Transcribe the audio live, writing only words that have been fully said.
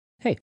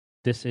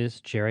This is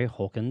Jerry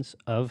Holkins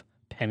of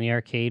Penny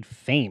Arcade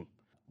fame.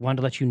 Wanted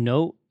to let you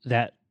know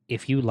that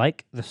if you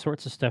like the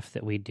sorts of stuff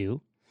that we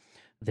do,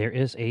 there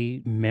is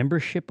a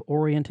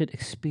membership-oriented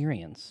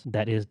experience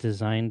that is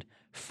designed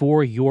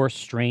for your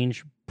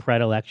strange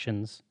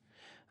predilections.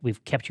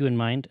 We've kept you in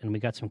mind, and we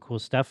got some cool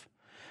stuff.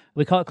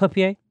 We call it Club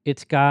PA.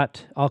 It's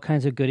got all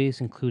kinds of goodies,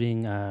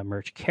 including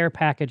merch care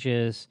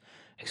packages,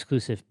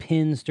 exclusive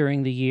pins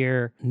during the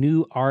year,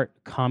 new art,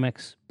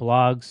 comics,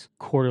 blogs,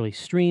 quarterly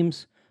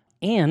streams,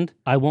 and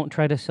I won't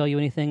try to sell you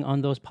anything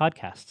on those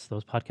podcasts.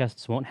 Those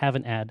podcasts won't have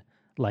an ad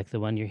like the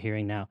one you're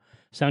hearing now.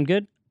 Sound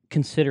good?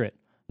 Consider it.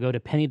 Go to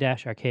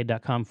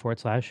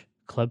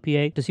penny-arcade.com/Club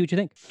PA to see what you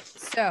think.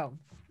 So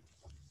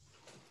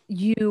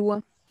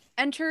you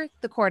enter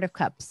the Court of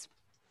Cups.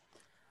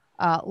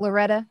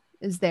 Loretta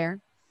is there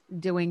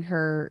doing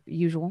her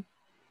usual,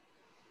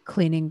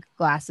 cleaning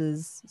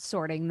glasses,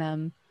 sorting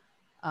them,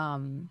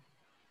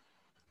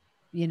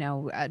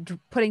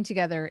 putting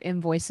together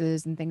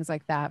invoices and things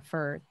like that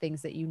for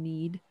things that you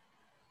need.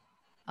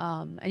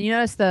 And you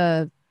notice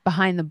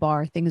behind the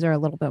bar, things are a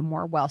little bit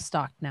more well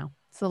stocked now.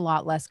 It's a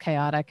lot less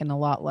chaotic and a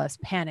lot less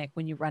panic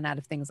when you run out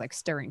of things like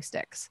stirring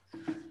sticks.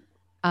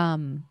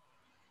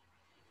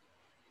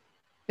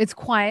 It's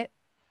quiet.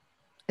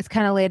 It's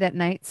kind of late at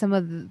night. Some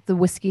of the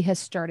whiskey has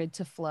started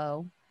to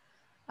flow.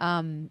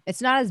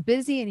 It's not as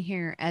busy in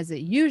here as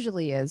it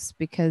usually is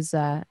because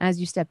as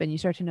you step in, you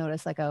start to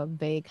notice like a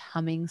vague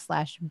humming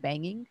 /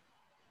 banging.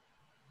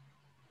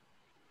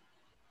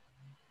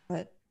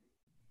 What's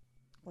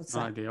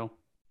that? Ideal.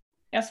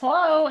 Yes,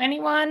 hello.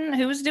 Anyone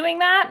who's doing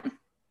that?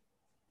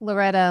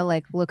 Loretta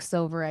looks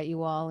over at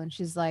you all and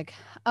she's like,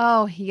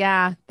 "Oh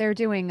yeah, they're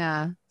doing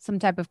some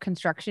type of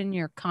construction.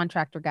 Your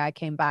contractor guy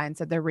came by and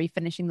said they're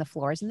refinishing the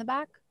floors in the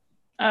back."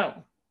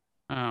 Oh.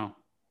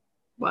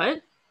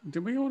 What?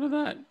 Did we order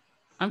that?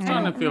 I'm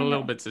starting to feel a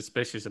little bit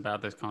suspicious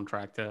about this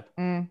contractor.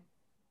 I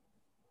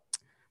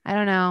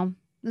don't know.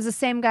 It was the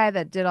same guy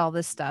that did all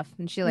this stuff,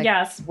 and she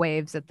yes.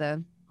 waves at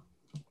the.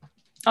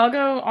 I'll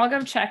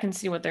go check and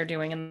see what they're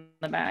doing in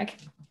the back.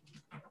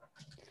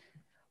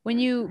 When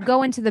you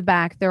go into the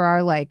back, there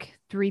are like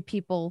 3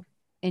 people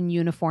in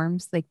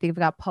uniforms. Like they've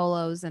got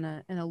polos and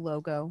a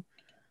logo,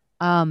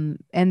 and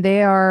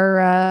they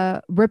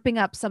are ripping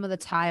up some of the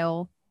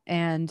tile,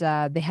 and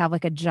they have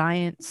like a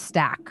giant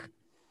stack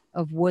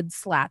of wood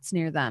slats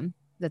near them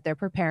that they're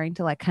preparing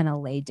to like kind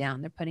of lay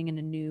down. They're putting in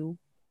a new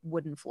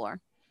wooden floor.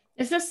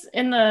 Is this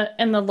in the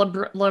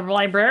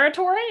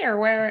libratory or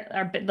where,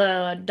 or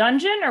the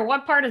dungeon, or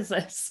what part is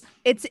this?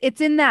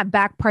 It's in that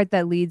back part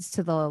that leads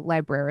to the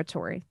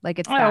libratory. Like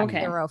it's that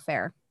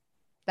thoroughfare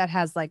that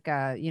has like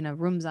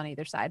rooms on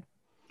either side.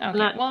 Okay.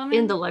 Not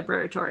in the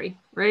libratory,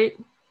 right?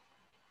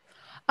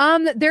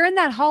 They're in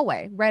that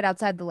hallway right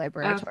outside the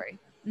libratory.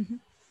 Mm-hmm.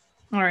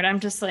 All right, I'm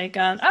just like,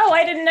 I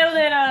didn't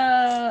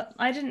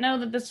know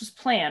that this was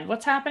planned.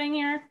 What's happening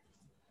here?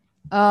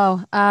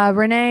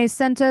 Renee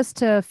sent us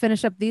to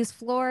finish up these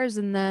floors,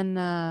 and then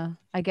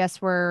I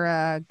guess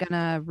we're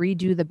gonna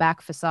redo the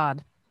back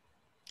facade.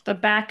 The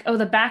back of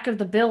the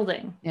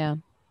building. Yeah.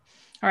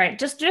 All right,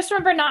 just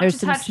remember not There's to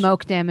some touch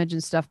smoke damage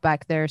and stuff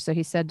back there, so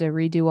he said to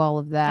redo all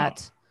of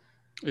that.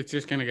 Oh. It's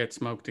just gonna get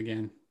smoked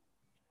again.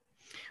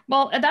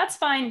 Well, that's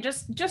fine.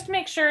 Just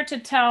make sure to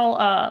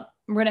tell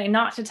Renee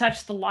not to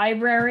touch the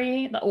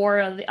library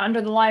or the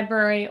under the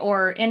library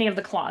or any of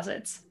the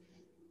closets.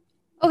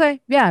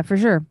 Okay, yeah, for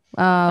sure.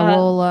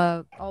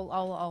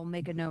 I'll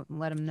make a note and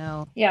let him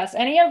know. Yes,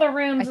 any of the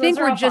rooms. I think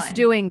we're just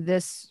doing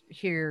this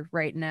here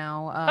right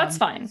now. That's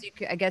fine. So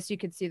I guess you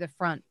could see the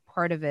front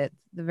part of it,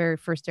 the very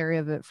first area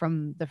of it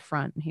from the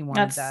front. He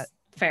wanted that. That's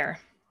fair.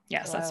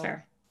 Yes, that's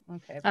fair.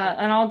 Okay.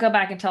 And I'll go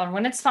back and tell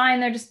everyone it's fine.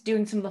 They're just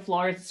doing some of the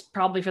floors. It's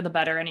probably for the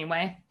better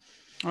anyway.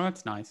 Oh,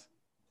 that's nice.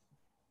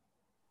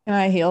 Can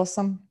I heal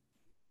some?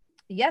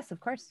 Yes, of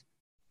course.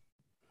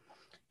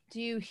 Do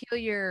you heal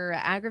your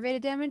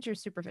aggravated damage or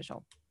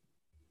superficial?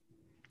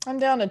 I'm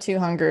down to 2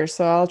 hunger,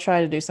 so I'll try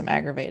to do some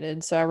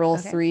aggravated. So I roll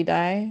 3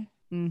 die.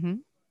 Mm-hmm.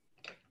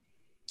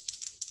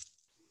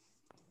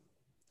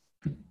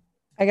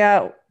 I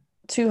got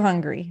 2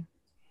 hungry.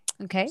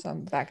 Okay. So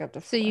I'm back up to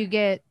 4. So you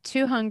get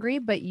 2 hungry,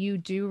 but you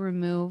do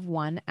remove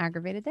 1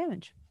 aggravated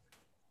damage.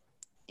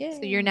 Yay.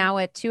 So you're now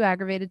at 2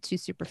 aggravated, 2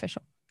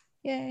 superficial.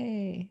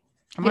 Yay.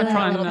 I might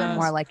try a little bit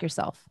more like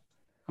yourself.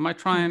 I might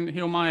try and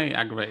heal my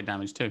aggravated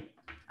damage too.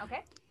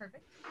 Okay,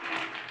 perfect.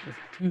 I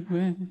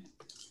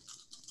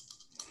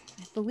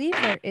believe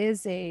there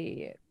is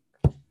a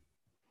let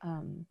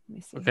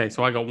me see. Okay,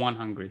 so I got 1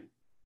 hungry.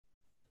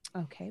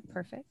 Okay,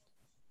 perfect.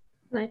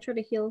 Can I try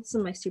to heal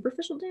some of my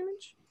superficial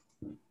damage?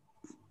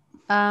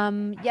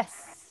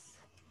 Yes.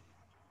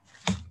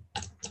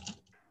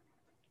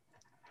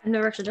 I've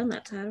never actually done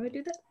that. So how do I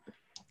do that?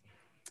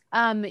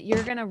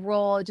 You're gonna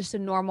roll just a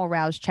normal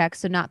rouse check,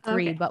 so not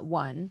 3, Okay. but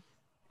 1.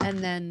 And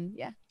then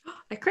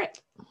I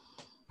crit.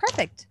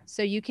 Perfect.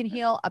 So you can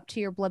heal up to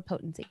your blood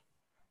potency.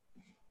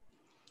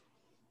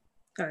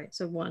 All right,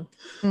 so 1.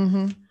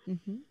 Mm-hmm.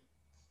 Mm-hmm.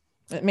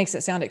 It makes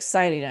it sound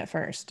exciting at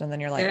first, and then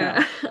you're like,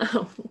 Yeah.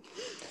 oh.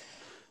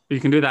 But you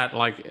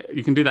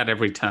can do that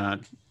every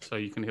turn, so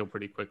you can heal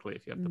pretty quickly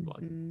if you have the blood.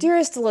 Mhm.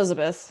 Dearest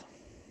Elizabeth,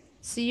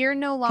 So you're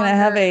no longer. can I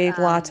have a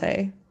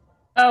latte?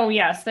 Oh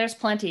yes, there's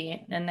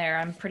plenty in there.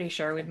 I'm pretty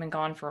sure we've been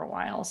gone for a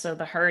while, so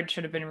the herd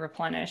should have been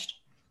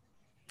replenished.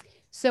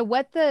 So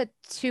what the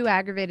 2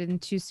 aggravated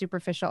and 2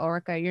 superficial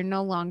Orca, you're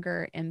no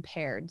longer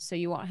impaired. So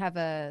you won't have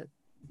a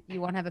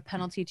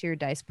penalty to your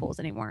dice pools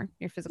anymore.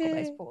 Your physical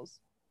dice Yay. pools.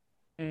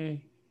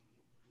 Hey.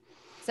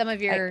 Some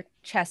of your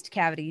chest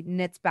cavity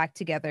knits back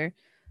together.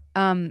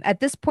 At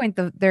this point,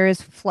 there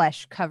is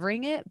flesh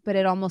covering it, but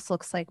it almost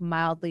looks like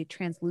mildly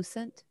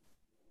translucent.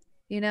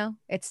 You know,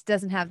 it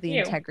doesn't have the Ew.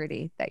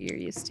 integrity that you're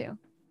used to.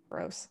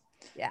 Gross.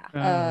 Yeah.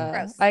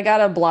 Uh, I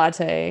got a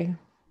blate.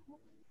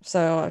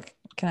 So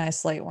can I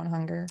slate 1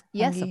 hunger?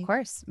 Yes, of Hungy,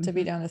 course. To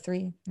be Mhm. down to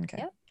 3. Okay.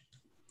 Yep.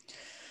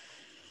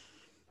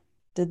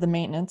 Did the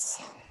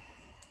maintenance.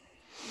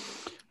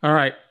 All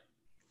right.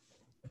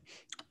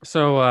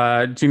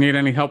 So, do you need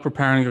any help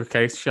preparing your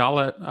case,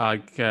 Charlotte?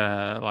 Like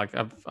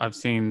I've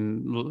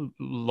seen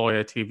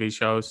lawyer TV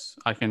shows.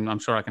 I'm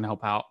sure I can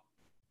help out.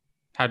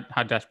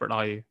 How desperate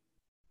are you?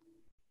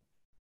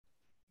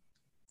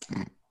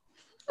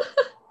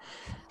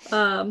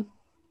 I'm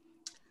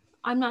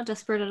not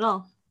desperate at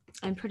all.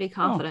 I'm pretty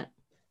confident.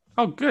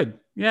 Oh, good.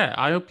 Yeah,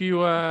 I hope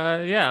you.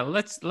 Yeah,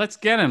 let's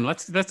get him.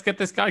 Let's get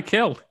this guy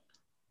killed.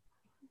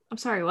 I'm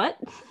sorry, what?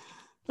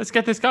 Let's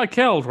get this guy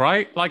killed,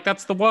 right? Like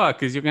that's the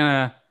work. Is you're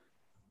gonna,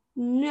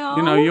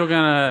 No. you're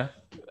gonna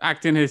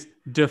act in his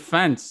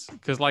defense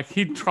because like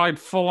he tried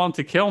full on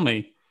to kill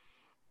me.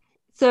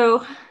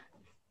 So,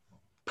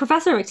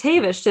 Professor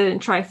McTavish didn't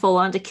try full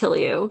on to kill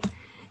you.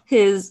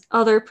 His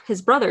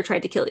brother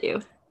tried to kill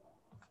you.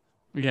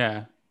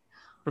 Yeah,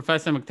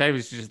 Professor McTavish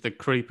is just the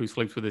creep who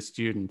sleeps with his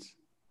students.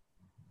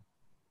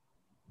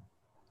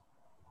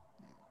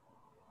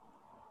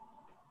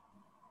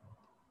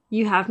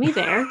 You have me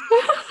there.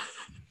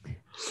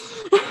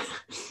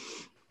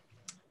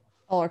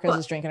 Orca's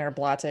is drinking her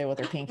blate with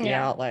her pinky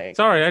Yeah. out. Like,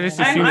 Sorry, I just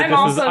I'm- assumed that I'm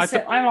this was.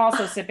 also I'm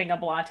also sipping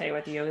a latte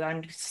with you.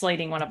 I'm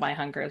slating one of my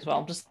hunger as well.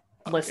 I'm just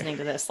listening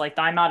to this. Like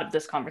I'm out of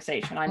this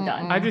conversation. I'm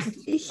done. I just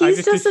He's I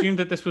just just a- assumed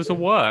that this was a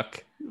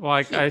work.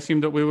 Like I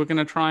assumed that we were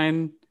gonna try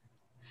and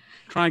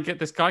get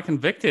this guy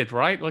convicted,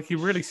 right? Like he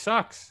really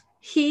sucks.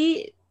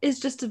 He is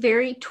just a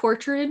very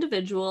tortured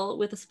individual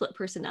with a split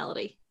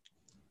personality.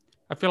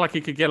 I feel like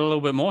he could get a little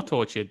bit more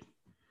tortured.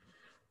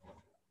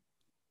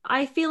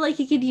 I feel like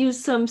he could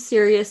use some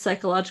serious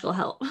psychological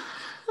help.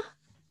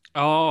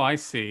 Oh, I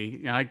see.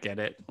 Yeah, I get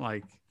it.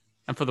 Like,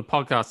 and for the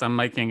podcast, I'm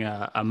making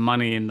a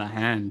money in the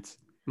hand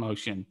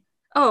motion.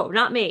 Oh,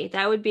 not me.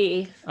 That would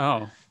be.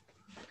 Oh,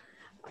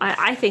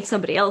 I think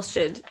somebody else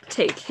should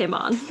take him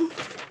on.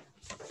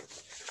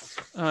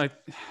 all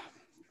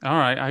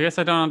right. I guess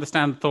I don't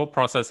understand the thought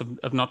process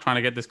of not trying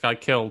to get this guy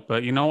killed.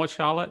 But you know what,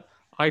 Charlotte?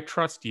 I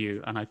trust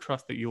you, and I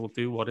trust that you will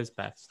do what is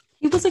best.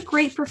 He was a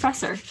great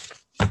professor,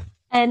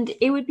 and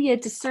it would be a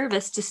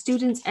disservice to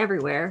students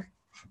everywhere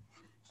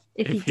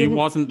if he If he didn't.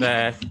 wasn't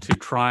there to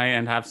try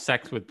and have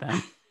sex with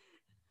them.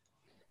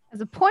 As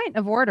a point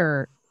of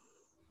order,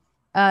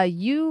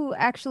 you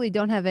actually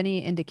don't have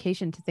any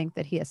indication to think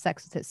that he has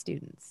sex with his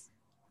students.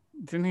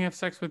 Didn't he have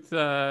sex with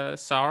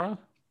Sarah?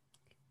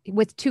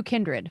 With 2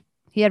 kindred.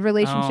 He had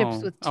relationships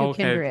Oh, with 2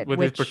 okay, kindred, with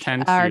his which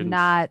pretend are students.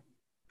 not.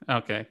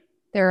 Okay.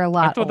 They're a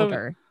lot thought that was-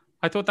 older.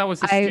 I thought that was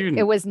his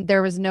student.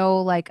 There was no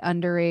like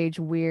underage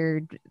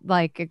weird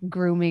like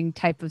grooming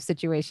type of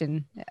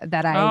situation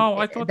that I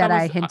thought that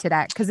I was- hinted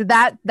at because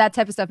that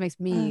type of stuff makes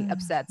me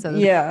upset. So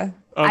yeah.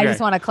 I Okay.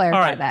 just want to clarify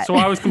All right. that. So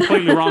I was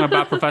completely wrong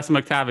about Professor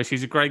McTavish.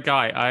 He's a great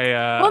guy.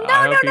 Well, no,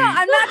 I no, hope no. he-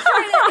 I'm not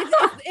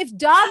trying to. If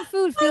dog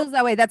food feels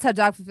that way, that's how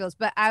dog food feels.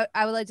 But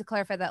I would like to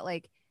clarify that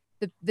like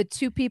the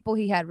 2 people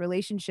he had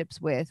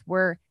relationships with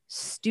were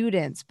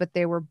students, but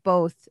they were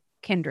both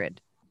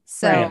kindred.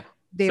 So Right.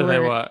 they so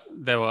were.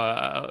 they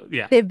were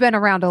yeah. They've been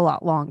around a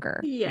lot longer.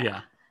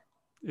 Yeah.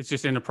 It's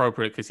just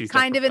inappropriate because he's the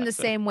Kind of in the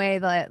professor. same way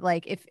that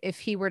like if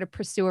he were to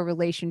pursue a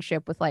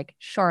relationship with like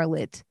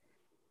Charlotte,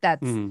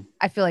 that's Mhm.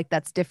 I feel like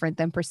that's different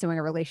than pursuing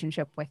a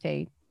relationship with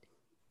a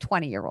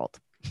 20-year-old.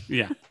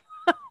 Yeah.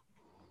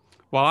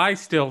 Well, I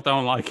still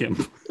don't like him.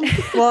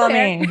 Well, I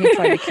mean, he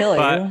tried to kill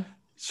But- you.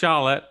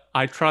 Charlotte,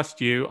 I trust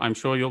you. I'm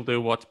sure you'll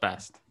do what's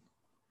best.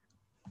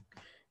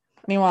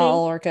 Meanwhile,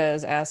 Orca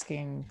is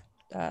asking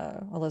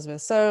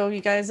Elizabeth, so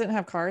you guys didn't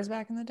have cars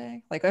back in the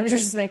day? Like, I'm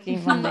just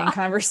making mundane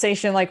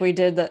conversation like we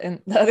did the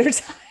other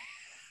time.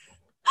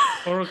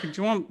 Or do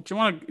you want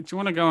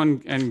to go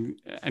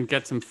and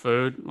get some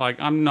food? Like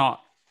I'm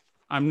not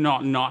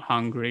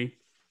hungry.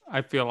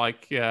 I feel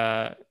like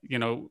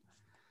you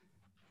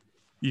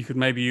could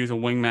maybe use a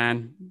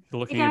wingman. You're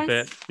looking Hey, a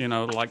bit,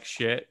 like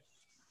shit.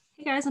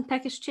 Hey guys, I'm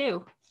peckish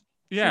too.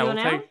 Yeah, we we'll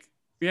go now? take.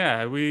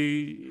 Yeah,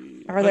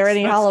 we. Are there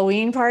any let's-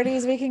 Halloween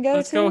parties we can go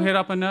Let's to? go hit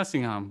up a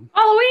nursing home.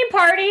 Halloween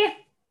party.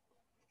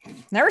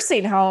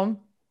 Nursing home.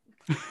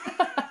 I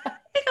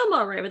think I'm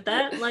all right with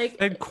that. Like,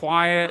 They're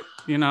quiet,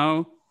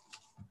 No.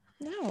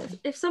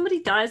 if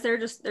somebody dies, they're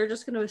just going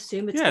to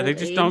assume it's Yeah, old they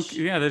just age. don't.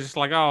 Yeah, they're just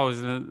like, oh, it's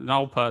an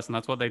old person.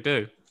 That's what they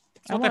do.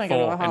 I what want to they're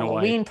go to a for, in a way.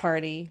 Halloween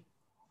party.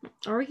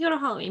 Or we can go to a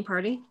Halloween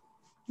party.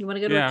 You want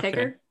to go to Yeah, a okay.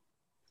 kegger?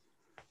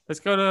 Let's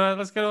go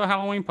to a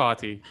Halloween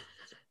party.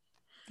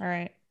 All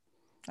right.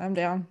 I'm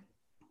down.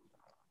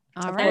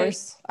 All Of right.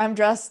 course. I'm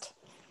dressed.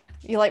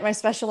 You like my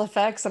special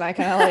effects, and I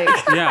kind of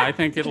like. Yeah, I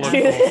think it looks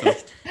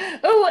awesome.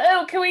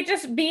 Oh, can we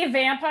just be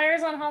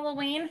vampires on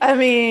Halloween? I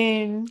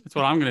mean, That's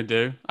what I'm gonna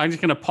do. I'm just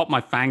gonna pop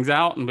my fangs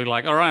out and be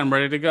like, all right, I'm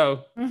ready to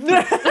go.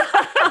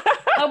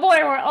 Oh boy,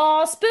 we're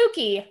all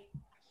spooky.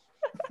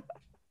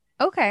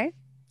 Okay.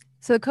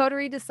 So the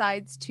coterie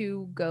decides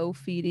to go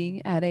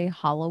feeding at a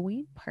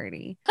Halloween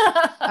party.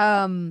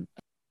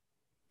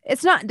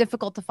 It's not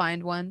difficult to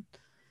find one.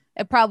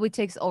 It probably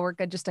takes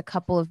Ulrika just a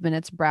couple of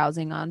minutes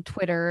browsing on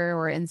Twitter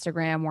or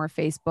Instagram or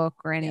Facebook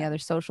or any other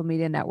social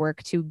media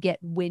network to get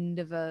wind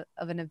of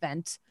an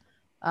event,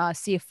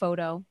 see a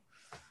photo.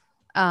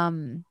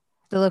 The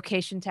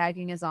location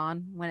tagging is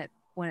on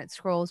when it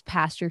scrolls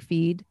past your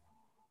feed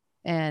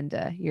and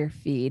your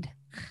feed.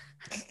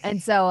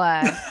 And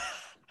so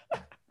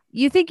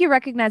you think you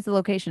recognize the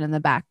location in the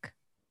back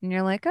and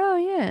you're like, oh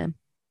yeah.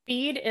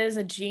 Feed is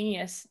a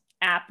genius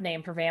app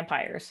name for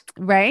vampires.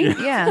 Right?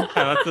 Yeah.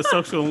 That's the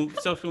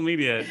social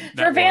media For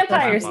network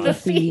vampires, the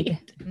vampires. feed.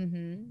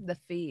 The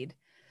feed.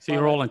 So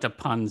you're all into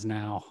puns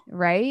now.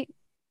 Right?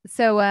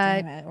 So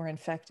damn it, we're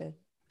infected.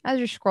 as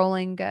you're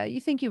scrolling,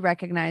 you think you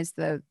recognize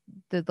the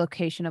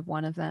location of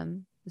one of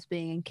them as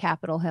being in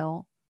Capitol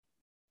Hill.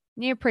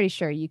 And you're pretty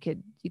sure you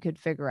could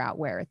figure out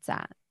where it's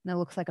at. And it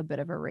looks like a bit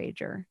of a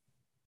rager.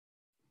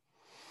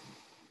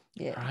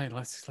 Yeah. All right,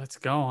 let's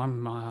go.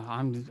 I'm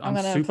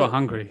gonna super put-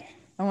 hungry.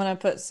 I'm gonna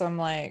put some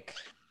like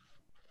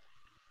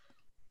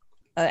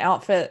an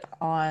outfit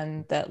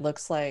on that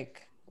looks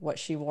like what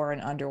she wore in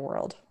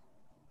Underworld.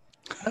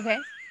 Okay.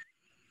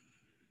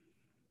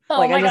 Oh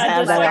Like, my I just god,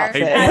 have just that like,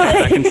 outfit.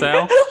 I can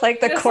tell. Like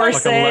the Just like-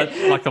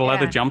 corset. Like a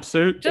leather Yeah.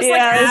 jumpsuit. just yeah,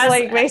 like it's as,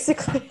 like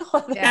basically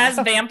all Yeah. as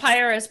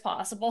vampire as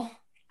possible.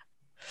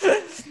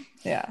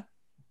 yeah.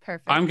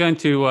 Perfect. I'm going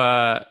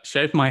to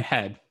shave my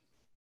head,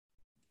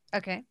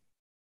 Okay.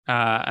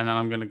 and then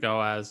I'm going to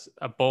go as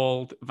a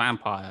bald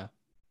vampire,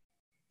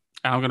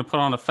 and I'm going to put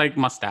on a fake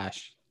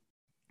mustache.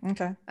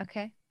 Okay.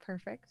 Okay.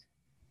 Perfect.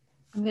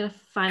 I'm gonna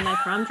find my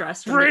prom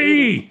dress from the 80s.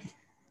 Free.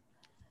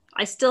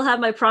 I still have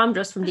my prom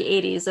dress from the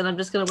 80s, and I'm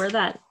just gonna wear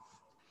that.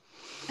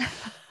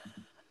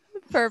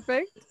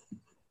 Perfect.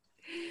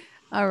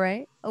 All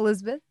right.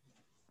 Elizabeth.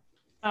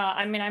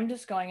 I mean, I'm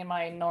just going in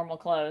my normal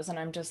clothes, and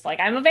I'm just like,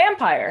 I'm a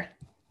vampire.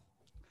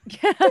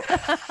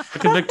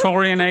 Like a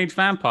Victorian age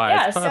vampire.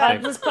 Yes, It's I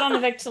perfect. just put on a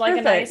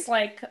Perfect. nice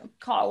like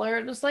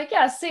collar. Just like,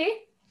 yeah, see,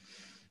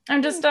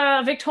 I'm just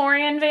a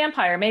Victorian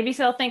vampire. Maybe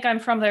they'll think I'm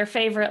from their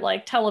favorite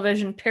like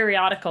television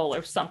periodical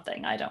or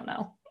something. I don't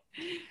know.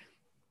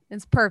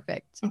 It's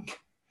perfect.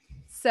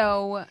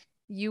 So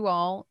you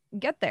all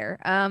get there.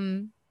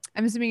 I'm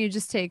assuming you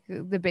just take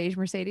the beige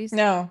Mercedes.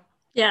 No,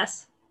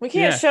 Yes, we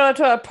can't Yeah. show up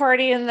to a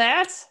party in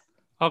that.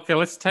 Okay,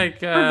 let's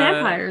take. we're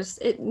vampires.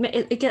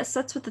 It gets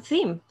sets with the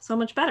theme so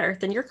much better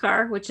than your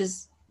car, which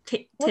is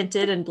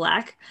tinted and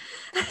black.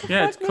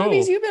 Yeah, it's What cool.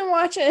 movies you been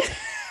watching?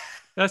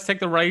 Let's take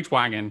the Rage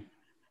Wagon.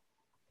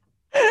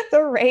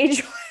 The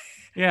Rage.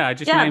 Yeah, I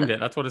just Yeah, named it.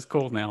 That's what it's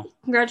called now.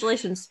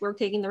 Congratulations, we're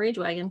taking the Rage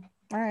Wagon.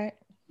 All right.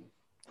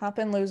 Hop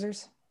in,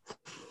 losers.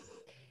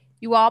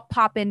 You all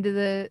pop into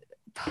the.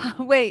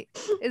 Wait,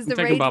 is the I'm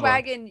taking Rage Bubba.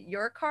 Wagon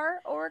your car,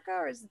 Ulrika,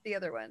 or is it the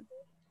other one?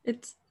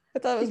 It's I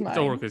thought it was It's mine.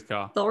 Ulrika's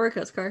car. the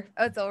Orica's car.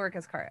 Oh, it's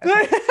Ulrika's car.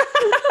 Okay.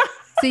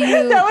 So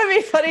you that would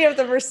be funny if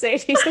the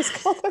Mercedes is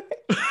colored.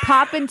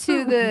 pop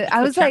into the.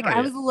 I was like,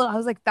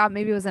 Chariot. thought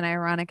maybe it was an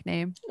ironic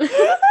name.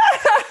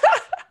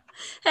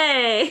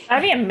 Hey,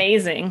 That'd be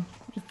amazing.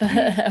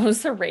 It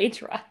was the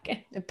Rage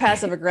Rocket.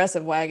 Passive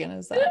aggressive wagon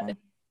is that one.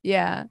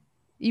 Yeah.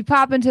 You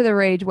pop into the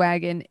Rage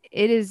Wagon.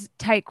 It is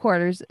tight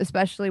quarters,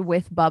 especially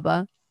with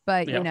Bubba,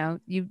 but you Yep. know,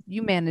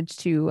 you manage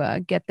to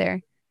get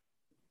there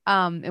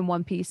in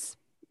one piece.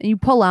 And you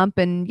pull up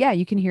and yeah,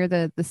 you can hear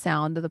the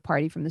sound of the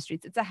party from the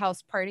streets. It's a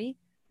house party.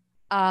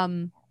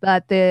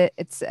 But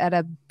it's at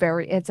a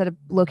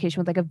location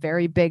with like a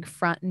very big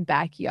front and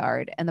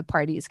backyard, and the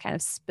party is kind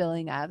of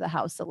spilling out of the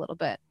house a little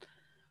bit.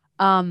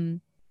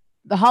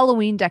 The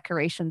Halloween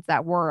decorations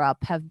that were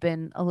up have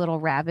been a little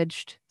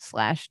ravaged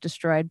 /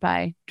 destroyed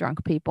by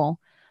drunk people.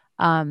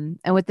 And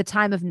with the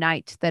time of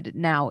night that it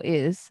now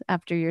is,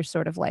 after your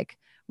sort of like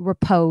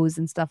repose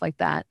and stuff like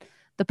that,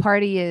 the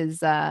party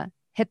is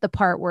hit the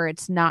part where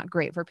it's not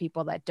great for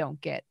people that don't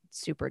get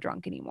super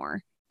drunk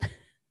anymore.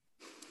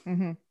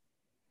 Mm-hmm.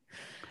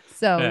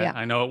 So yeah, yeah.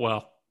 I know it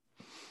well.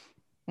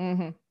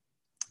 Mm-hmm.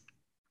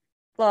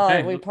 Well,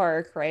 Okay. we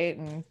park, right?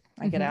 And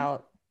I get Mhm.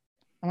 out.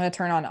 I'm going to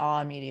turn on awe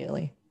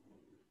immediately.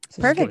 So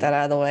just Perfect. get that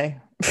out of the way.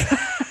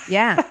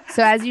 Yeah.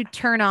 So as you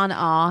turn on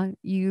awe,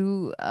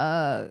 you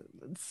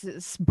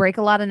break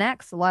a lot of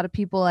necks. A lot of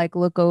people like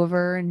look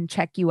over and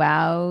check you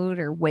out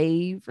or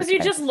wave. or Because you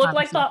try just to look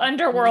like the conversate.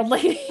 underworld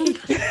lady.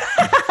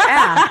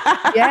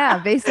 Yeah,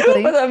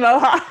 basically. With a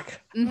mohawk.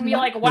 Mhm. Be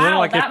like, look wow,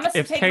 like that if- must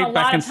have if taken Kate a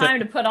lot of Beckinsale- time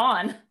to put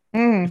on.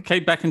 Mm.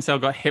 Kate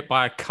Beckinsale got hit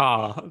by a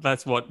car.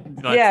 That's what.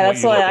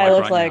 That's you what I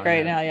look right like now,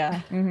 right now.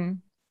 Yeah.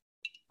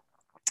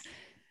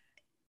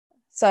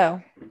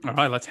 So, All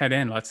right, let's head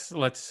in. Let's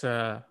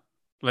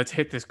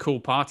hit this cool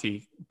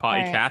party, All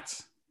right.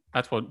 cats.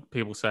 That's what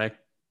people say.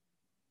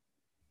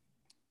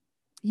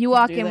 You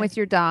walk Do in they? with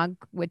your dog,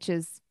 which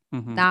is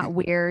Mhm. not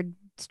weird,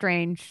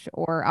 strange,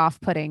 or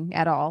off-putting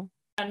at all.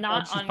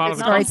 Not she's on, part of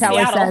the not on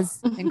Storyteller Seattle.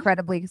 says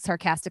incredibly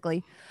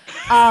sarcastically,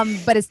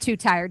 but is too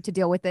tired to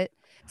deal with it.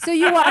 So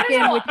you walk don't in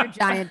know. with your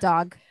giant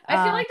dog.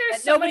 I feel like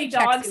there's that so nobody many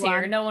checks dogs you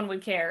here, on. no one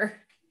would care.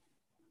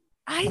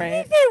 I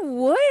Right. think they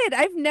would.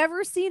 I've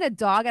never seen a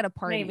dog at a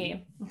party.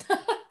 Maybe.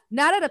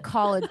 Not at a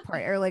college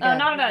party or like Not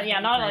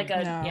like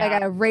a No. yeah.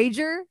 like a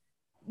rager.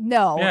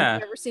 No, Yeah.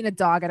 I've never seen a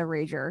dog at a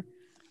rager.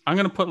 I'm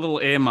gonna put little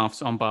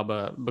earmuffs on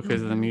Bubba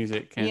because of the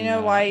music. you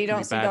know why you can don't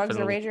be see bad dogs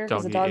for at a little rager?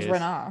 Because the doggy dogs ears.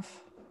 run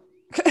off.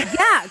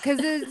 Yeah, because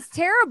it's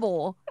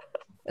terrible.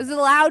 Is it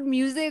loud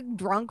music,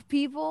 drunk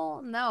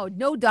people? No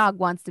dog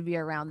wants to be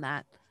around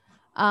that.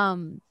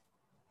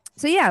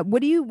 So yeah,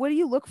 what do you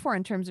look for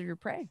in terms of your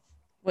prey?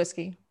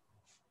 Whiskey.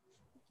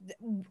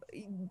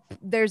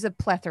 There's a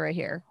plethora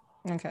here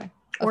Okay.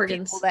 of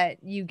Organs. people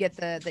that you get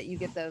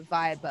the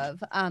vibe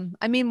of.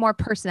 I mean more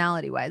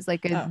personality wise.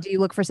 Like Oh. do you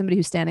look for somebody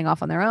who's standing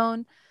off on their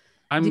own?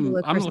 Do you I'm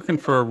look for looking somebody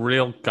for a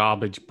real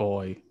garbage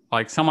boy,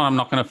 like someone I'm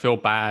not gonna feel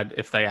bad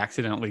if they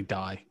accidentally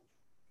die,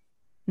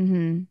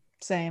 Mm-hmm.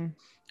 Same.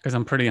 because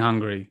I'm pretty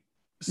hungry.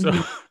 So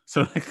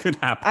so that could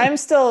happen. I'm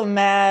still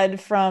mad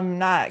from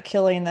not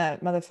killing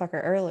that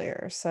motherfucker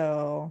earlier.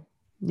 So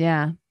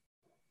Yeah.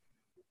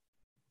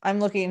 I'm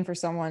looking for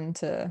someone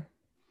to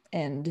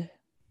end.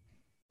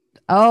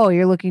 Oh,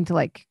 you're looking to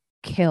like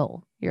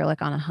kill. You're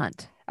like on a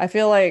hunt. I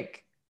feel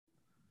like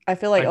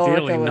Ideally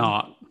Ulrika would.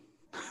 not.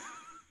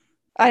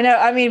 I know.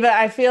 I mean, but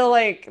I feel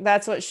like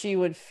that's what she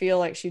would feel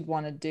like she'd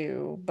want to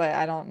do. But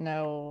I don't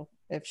know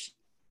if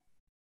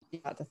she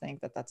got to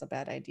think that that's a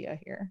bad idea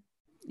here.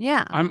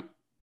 Yeah.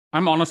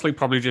 I'm honestly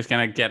probably just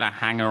gonna get a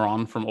hanger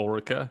on from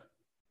Ulrika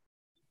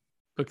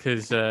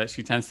because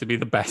she tends to be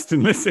the best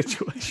in this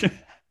situation.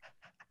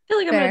 I feel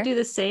like I'm Fair. gonna do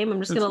the same. I'm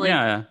just gonna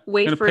Yeah,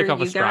 wait gonna for pick off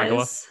a you straggler.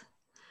 guys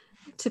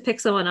to pick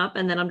someone up,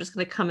 and then I'm just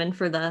gonna come in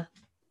for the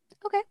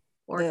Okay.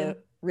 organ.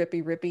 The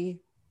rippy.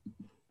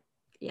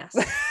 Yes.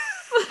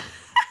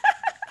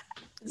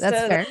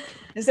 That's fair.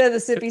 Instead of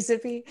the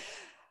sippy.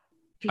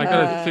 I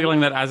got a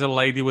feeling that as a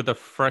lady with a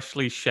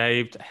freshly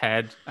shaved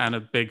head and a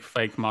big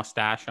fake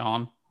mustache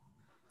on,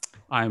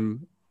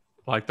 I'm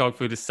like dog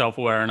food is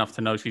self-aware enough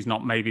to know she's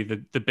not maybe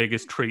the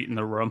biggest treat in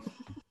the room.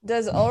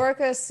 Does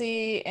Ulrika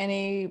see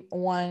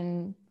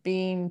anyone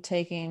being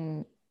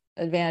taken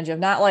advantage of?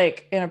 Not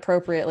like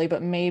inappropriately,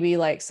 but maybe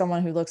like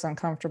someone who looks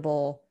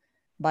uncomfortable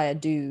by a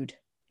dude.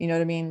 You know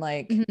what I mean?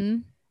 Like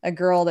Mhm. a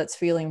girl that's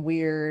feeling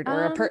weird,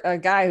 or a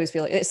guy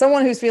who's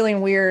someone who's feeling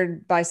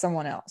weird by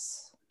someone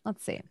else.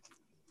 Let's see.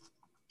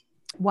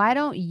 Why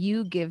don't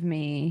you give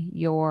me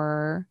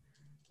your,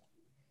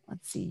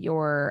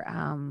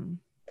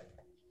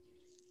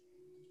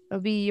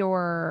 it'll be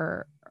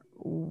your,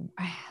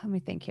 let me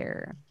think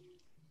here.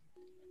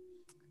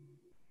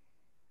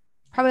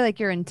 Probably like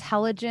your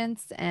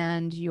intelligence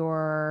and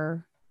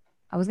your,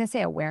 I was going to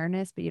say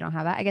awareness, but you don't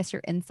have that. I guess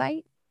your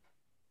insight,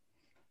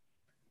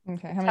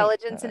 Okay. How many?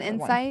 intelligence and One.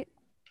 insight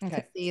Okay.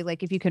 to see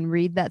like if you can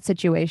read that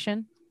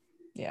situation.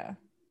 Yeah.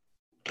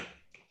 Let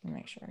me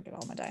make sure I get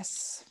all my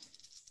dice.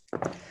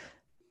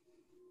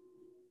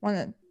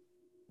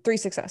 3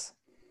 success.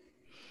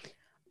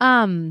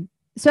 So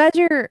as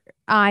your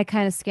eye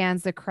kind of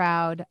scans the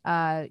crowd,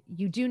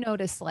 you do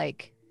notice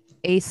like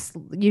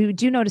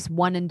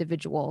one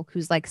individual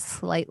who's like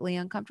slightly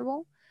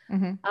uncomfortable.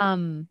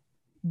 Mm-hmm.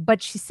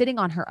 But she's sitting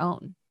on her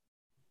own.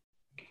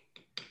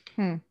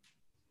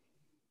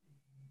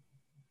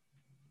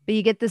 But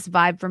you get this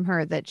vibe from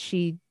her that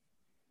she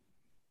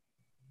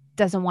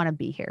doesn't want to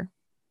be here.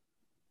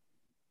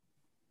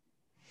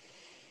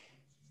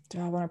 Do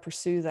I want to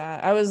pursue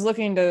that? I was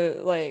looking to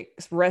like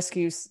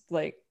rescue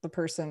like the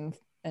person,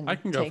 and I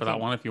can go for that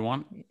one if you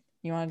want.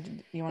 You want?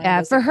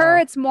 Yeah, for her,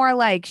 it's more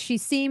like she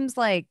seems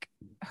like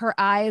her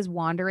eye is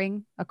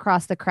wandering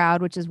across the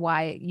crowd, which is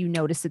why you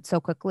notice it so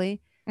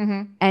quickly.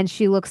 Mm-hmm. And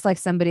she looks like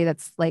somebody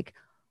that's like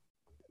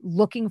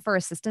looking for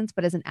assistance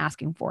but isn't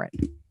asking for it.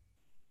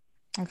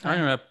 Okay. I'm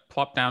gonna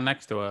plop down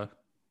next to her.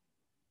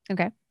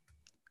 Okay. And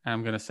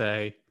I'm gonna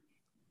say,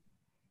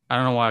 I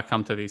don't know why I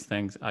come to these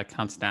things. I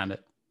can't stand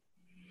it.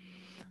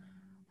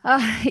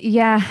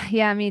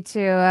 Yeah, me too.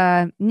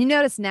 You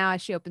notice now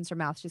as she opens her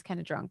mouth, she's kind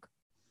of drunk.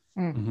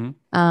 Mm-hmm.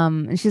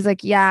 And she's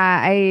like,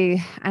 yeah,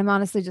 I'm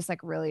honestly just like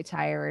really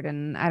tired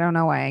and I don't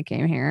know why I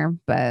came here,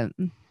 but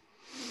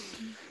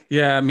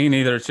Yeah, me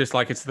neither. It's just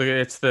like it's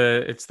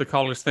the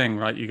college thing,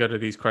 right? You go to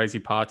these crazy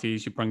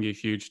parties, you bring your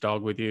huge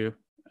dog with you.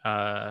 she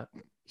And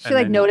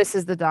like then-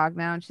 notices the dog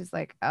now and she's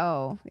like,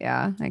 oh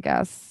yeah, I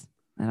guess.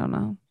 I don't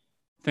know.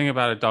 Thing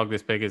about a dog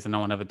this big is that no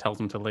one ever tells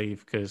them to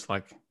leave because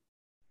like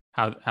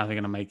how are they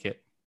gonna make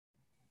it?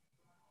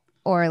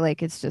 Or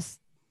like it's just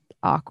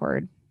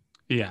awkward.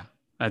 Yeah.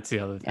 That's the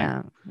other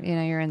thing.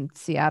 Yeah. You're in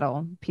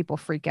Seattle. People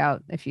freak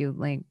out if you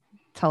like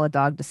tell a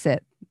dog to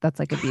sit. That's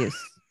like abuse.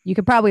 You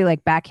could probably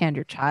like backhand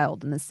your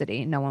child in the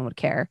city. No one would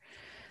care.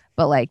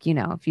 But like,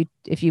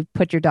 if you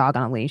put your dog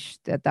on a leash,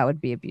 that would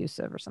be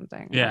abusive or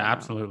something. I Yeah, don't know.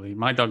 absolutely.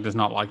 My dog does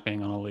not like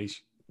being on a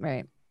leash.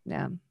 Right.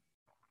 Yeah.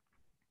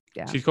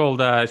 Yeah. She's called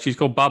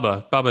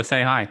Bubba. Bubba,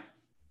 say hi.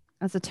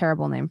 That's a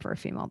terrible name for a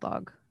female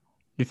dog.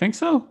 You think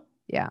so?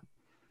 Yeah.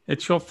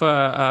 It's short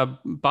for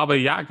Baba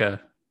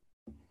Yaga.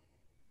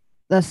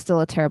 That's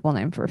still a terrible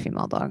name for a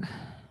female dog.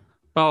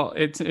 Well,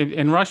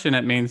 in Russian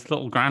it means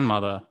little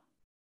grandmother.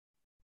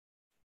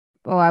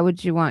 Well, why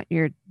would you want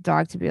your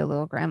dog to be a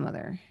little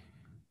grandmother?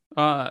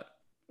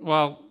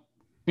 Well,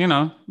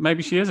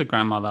 maybe she is a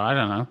grandmother. I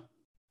don't know.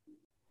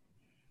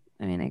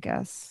 I mean, I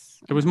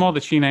guess. It was more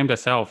that she named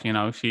herself.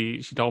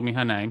 She told me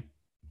her name,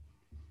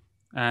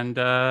 and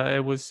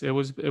it was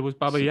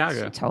Baba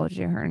Yaga. She told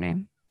you her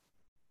name.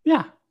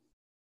 Yeah.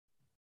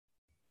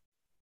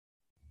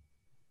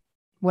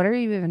 What are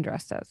you even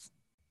dressed as?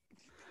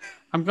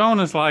 I'm going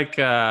as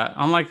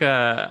I'm like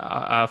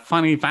a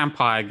funny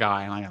vampire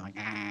guy, and I'm like,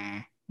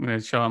 I'm gonna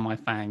show him my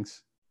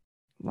fangs.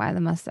 Why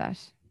the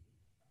mustache?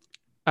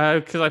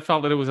 Because I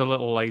felt that it was a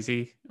little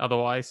lazy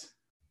otherwise,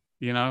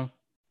 So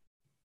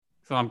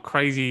I'm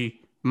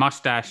crazy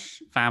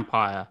mustache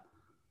vampire.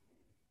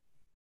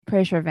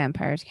 Pretty sure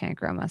vampires can't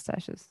grow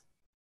mustaches.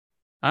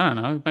 I don't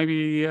know.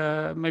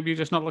 Maybe you're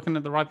just not looking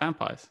at the right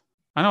vampires.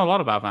 I know a lot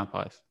about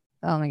vampires.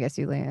 Oh, I guess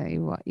you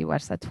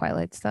watch that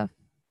Twilight stuff.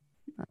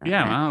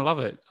 Yeah, man, I love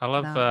it. I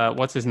love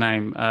what's his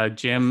name?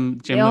 Jim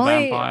the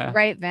only vampire.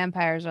 Right,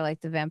 vampires are like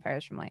the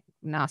vampires from like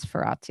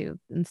Nosferatu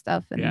and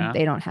stuff, and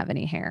they don't have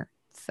any hair.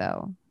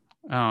 So.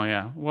 Oh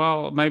yeah.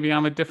 Well, maybe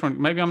I'm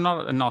maybe I'm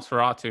not a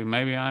Nosferatu.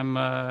 Maybe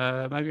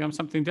I'm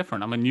something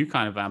different. I'm a new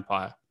kind of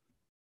vampire.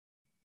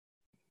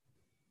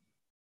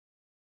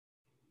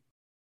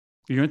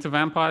 You into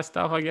vampire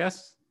stuff, I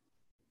guess?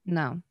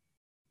 No.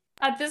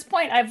 At this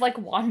point, I've like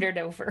wandered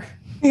over.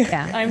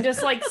 Yeah. I'm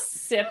just like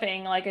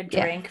sipping like a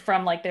drink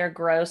from like their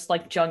gross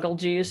like jungle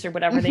juice or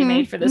whatever they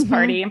made for this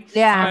party.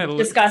 Yeah.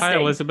 Disgusting. Hi,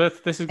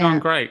 Elizabeth. This is going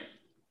great.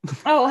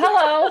 Oh,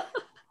 hello.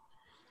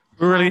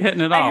 We're really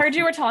hitting it off. I heard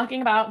you were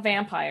talking about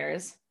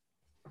vampires.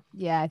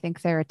 Yeah, I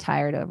think they're a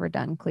tired,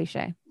 overdone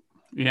cliche.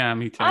 Yeah,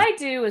 me too. I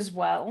do as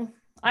well.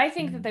 I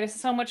think that there's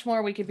so much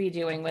more we could be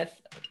doing with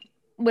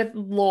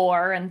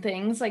lore and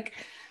things. Like,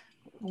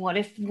 what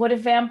if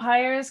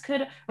vampires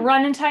could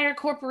run entire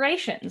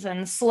corporations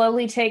and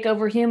slowly take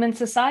over human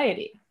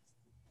society?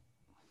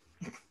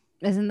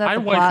 Isn't that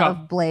the plot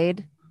of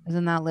Blade?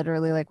 Isn't that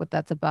literally like what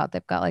that's about?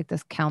 They've got like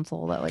this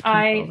council that like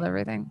controls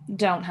everything.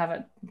 Don't have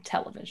a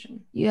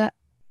television. Yeah.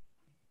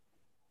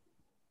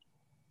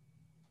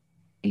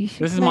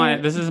 This is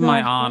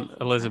my aunt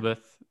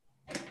Elizabeth.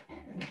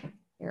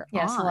 Your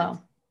yes, aunt.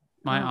 hello.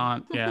 My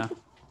aunt, yeah.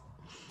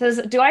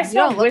 Do I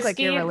smell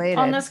whiskey like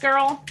on this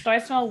girl? Do I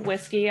smell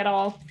whiskey at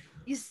all?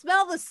 You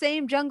smell the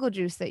same jungle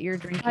juice that you're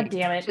drinking. God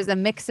damn it. Which is a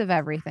mix of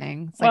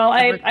everything. It's well,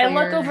 like I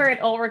look over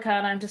at Ulrika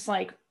and I'm just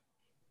like,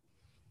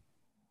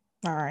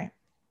 all right.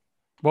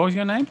 What was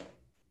your name?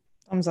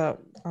 Thumbs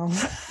up. Oh.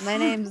 My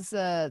name's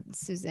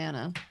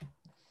Susanna.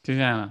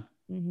 Susanna.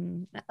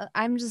 Mm-hmm.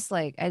 I'm just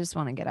like, I just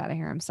want to get out of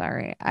here. I'm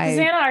sorry.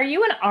 Susanna, are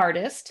you an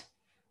artist?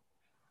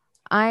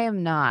 I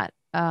am not.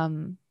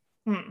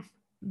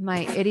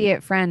 My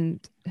idiot friend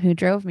who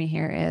drove me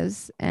here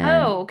is.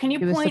 And can you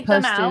he was point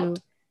them supposed out?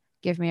 to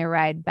give me a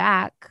ride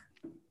back,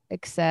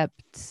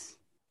 except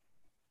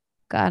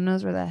God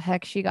knows where the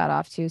heck she got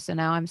off to. So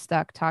now I'm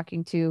stuck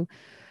talking to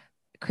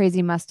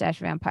crazy mustache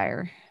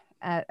vampire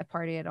at a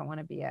party I don't want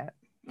to be at.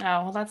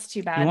 Oh, well, that's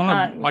too bad.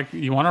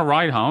 You want to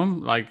ride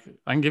home? Like,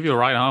 I can give you a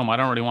ride home. I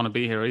don't really want to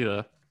be here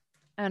either.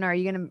 And are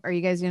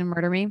you guys gonna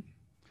murder me?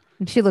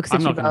 And she looks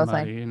at you both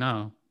like,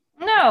 no.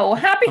 No,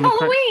 happy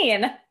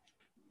Halloween.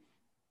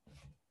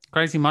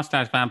 Crazy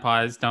mustache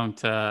vampires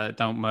don't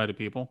murder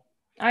people.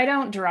 I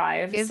don't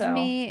drive. Give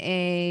me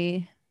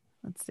a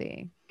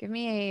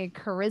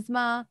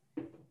charisma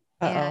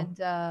and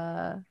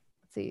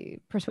let's see,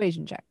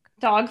 persuasion check.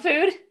 Dog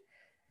food.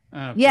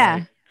 Oh,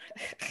 yeah.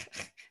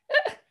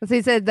 So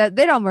he said that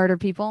they don't murder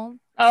people.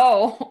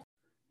 Oh.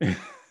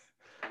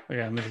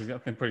 Yeah, I'm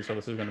pretty sure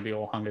this is going to be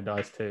all hunger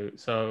dice too.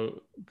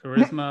 So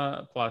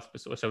charisma plus,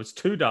 so it's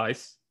 2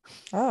 dice.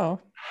 Oh.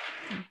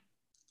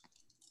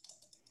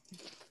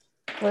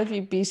 What if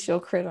you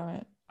bestial crit on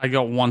it? I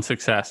got 1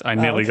 success. I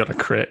nearly got a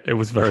crit. It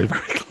was very,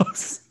 very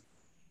close.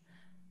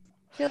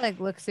 She like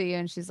looks at you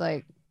and she's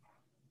like,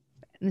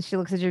 and she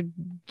looks at your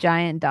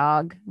giant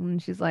dog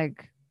and she's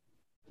like,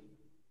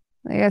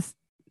 I guess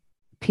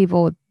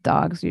people with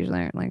dogs usually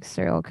aren't like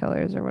serial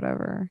killers or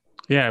whatever.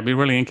 Yeah, it'd be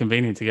really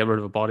inconvenient to get rid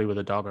of a body with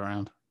a dog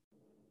around.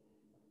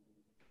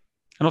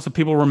 And also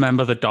people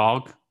remember the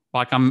dog.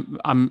 Like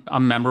I'm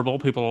memorable.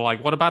 People are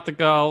like, what about the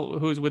girl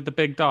who's with the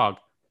big dog?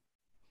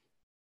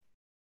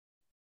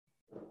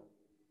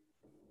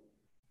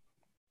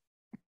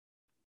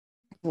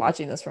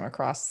 Watching this from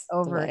across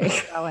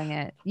overselling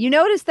it. You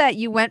notice that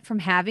you went from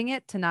having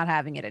it to not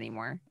having it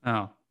anymore.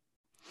 Oh.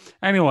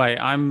 Anyway,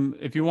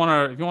 if you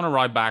wanna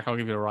ride back, I'll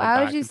give you a ride Why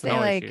back. would you It's say no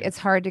like issue. it's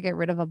hard to get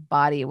rid of a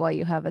body while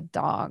you have a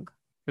dog?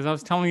 Because I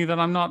was telling you that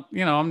I'm not,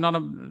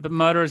 the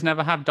murderers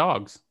never have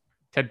dogs.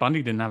 Ted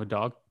Bundy didn't have a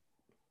dog.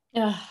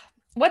 Ugh.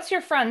 What's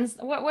your friend's?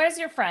 Where's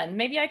your friend?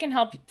 Maybe I can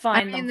help I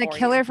find mean, them the for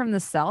killer you. from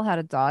the cell had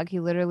a dog. He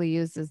literally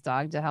used his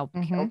dog to help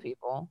kill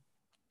people.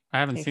 I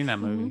haven't Okay. seen that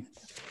movie.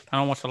 I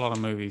don't watch a lot of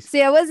movies.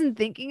 See, I wasn't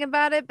thinking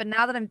about it, but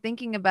now that I'm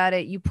thinking about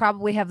it, you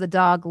probably have the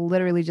dog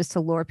literally just to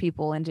lure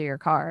people into your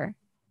car.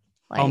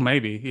 Oh,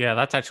 maybe. Yeah,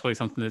 that's actually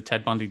something that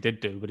Ted Bundy did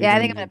do. But he Yeah, I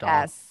didn't think I'm use gonna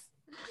a dog. pass.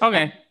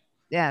 Okay,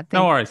 Yeah, no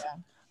thank you. worries.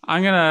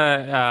 I'm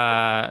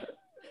gonna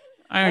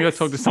go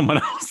talk to someone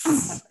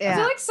else. I Yeah.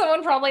 feel like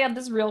someone probably had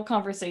this real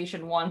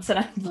conversation once, and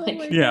I'm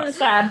like, Yeah.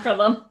 sad for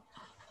them.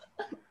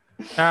 All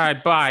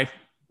right, bye.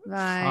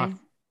 Bye. Fuck.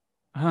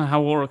 I don't know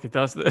how Warwick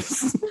does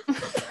this.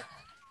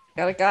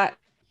 Got.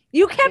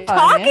 You kept Oh,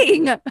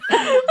 talking. Yeah,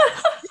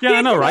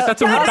 I know, right?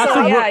 That's a you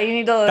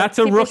need to. that's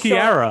a keep it rookie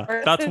short.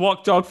 error. That's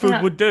what dog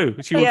food would do.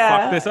 She would Yeah,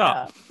 fuck this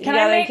up. You Can I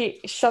gotta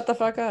make- shut the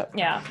fuck up.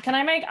 Yeah. Can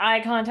I make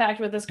eye contact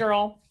with this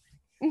girl?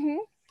 Mm-hmm.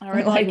 I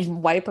would Like like.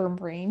 wipe her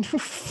brain.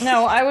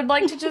 No, I would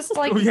like to just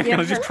like. Oh, yeah, can I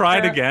give just her- try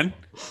it again?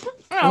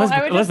 No,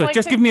 I would Elizabeth, like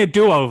just to- give me a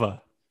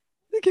do-over.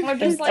 I would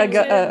just like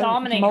A to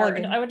dominate her.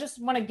 mulligan. I would just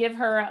want to give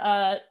her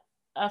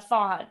a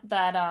thought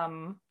that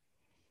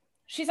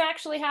she's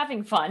actually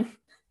having fun.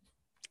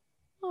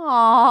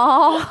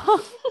 Aww.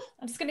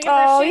 I'm just gonna give her.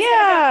 Oh she's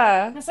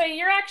yeah. Gonna say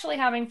you're actually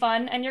having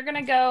fun, and you're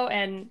gonna go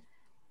and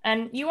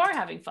you are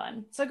having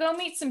fun. So go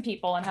meet some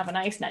people and have a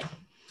nice night.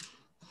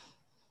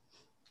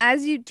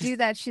 As you do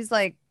that, she's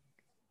like,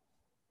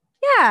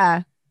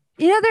 yeah.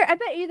 I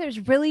bet you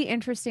there's really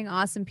interesting,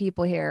 awesome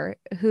people here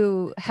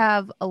who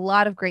have a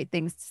lot of great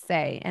things to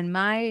say. And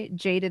my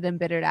jaded,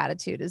 embittered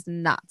attitude is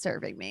not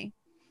serving me.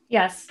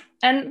 Yes,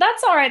 and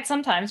that's all right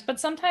sometimes, but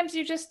sometimes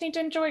you just need to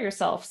enjoy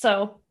yourself.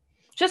 So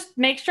just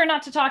make sure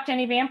not to talk to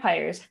any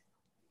vampires.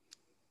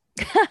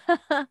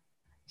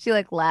 She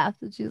like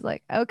laughed and she's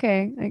like,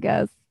 okay, I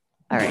guess.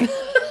 All right.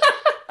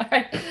 All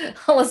right.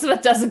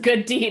 Elizabeth does a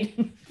good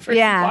deed.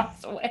 Yeah.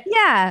 Walks away.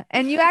 Yeah.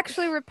 And you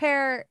actually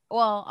repair.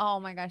 Well, oh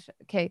my gosh.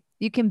 Okay.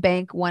 You can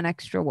bank 1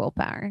 extra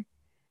willpower.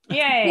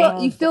 Yay.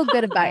 Well, you feel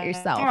good about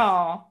yourself.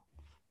 Oh.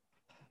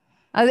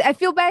 I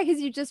feel bad because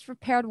you just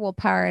repaired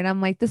willpower. And I'm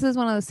like, this is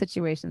one of those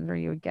situations where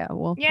you would get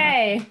willpower.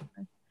 Yay.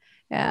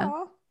 Yeah.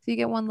 Aw. So you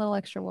get 1 little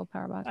extra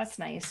willpower box. That's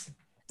nice.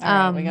 All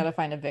right, we Um, gotta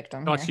find a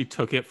victim. God, here. she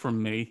took it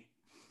from me.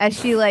 As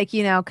she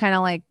kind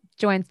of like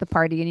joins the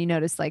party, and you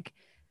notice like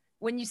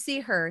when you see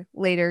her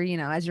later,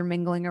 as you're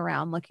mingling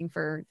around looking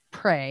for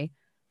prey,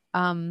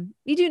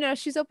 you do know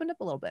she's opened up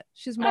a little bit.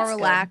 She's more That's good.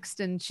 relaxed,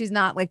 and she's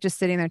not like just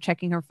sitting there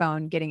checking her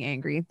phone, getting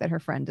angry that her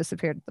friend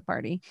disappeared at the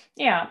party.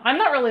 Yeah, I'm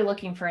not really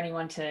looking for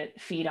anyone to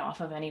feed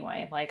off of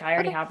anyway. Like I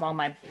already Okay. have all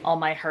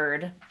my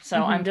herd.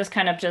 So I'm just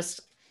kind of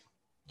just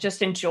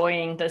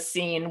enjoying the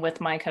scene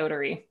with my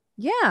coterie.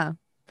 Yeah,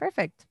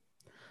 perfect.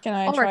 Can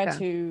I try Ulrika.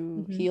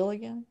 to heal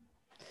again?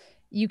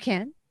 You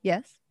can,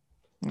 yes.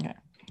 Okay.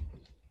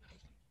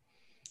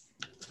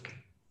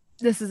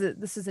 This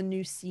is a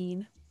new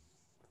scene.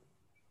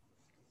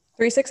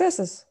 3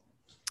 successes.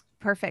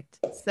 Perfect.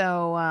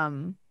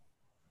 So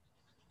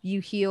you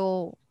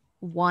heal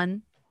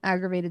 1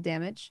 aggravated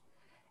damage,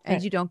 and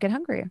Okay. you don't get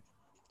hungrier.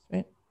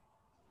 Sweet.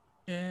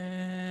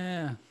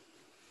 Yeah.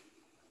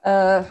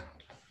 Are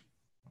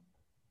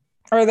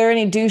there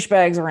any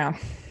douchebags around?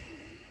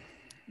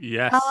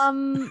 Yes.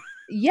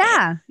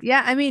 Yeah.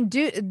 I mean,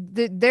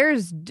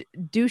 there's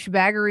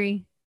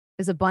douchebaggery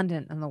is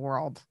abundant in the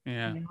world.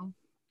 Yeah.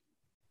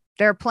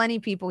 There are plenty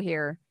of people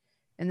here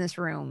in this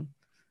room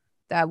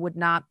that would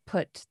not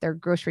put their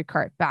grocery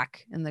cart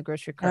back in the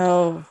grocery cart.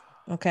 Oh,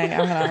 okay.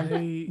 I'm gonna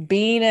I-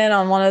 bean in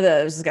on one of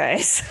those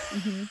guys.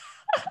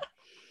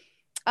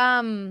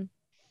 Mhm.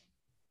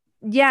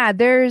 Yeah,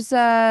 there's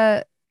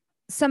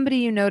somebody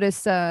you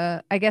notice,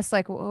 I guess,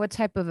 like what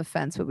type of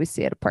offense would we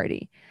see at a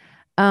party?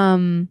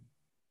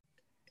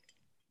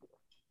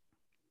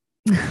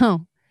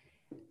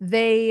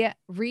 They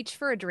reach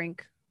for a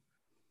drink,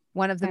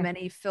 one of the Mm.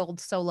 many filled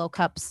solo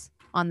cups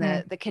on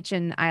the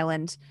kitchen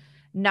island,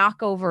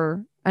 knock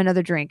over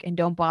another drink and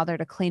don't bother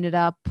to clean it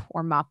up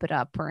or mop it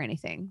up or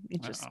anything.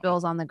 It just Uh-oh.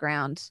 spills on the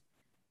ground,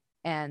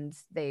 and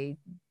they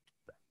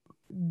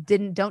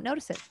don't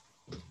notice it.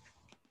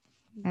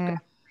 Mm.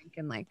 Drink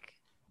and like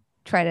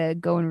try to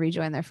go and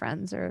rejoin their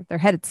friends, or they're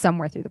headed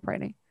somewhere through the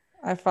party.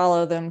 I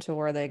follow them to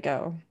where they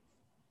go.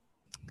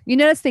 You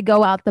notice they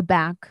go out the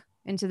back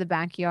into the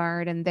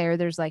backyard, and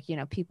there's like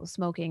people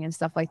smoking and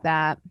stuff like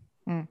that.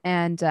 Mm.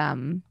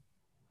 And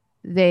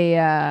they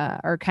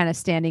are kind of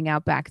standing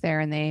out back there,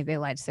 and they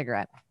light a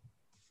cigarette.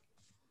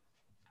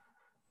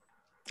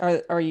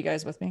 Are you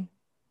guys with me?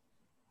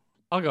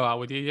 I'll go out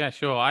with you. Yeah,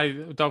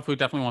 sure. Dog food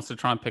definitely wants to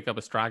try and pick up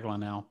a straggler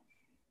now.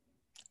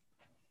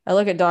 I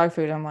look at dog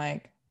food. I'm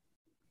like,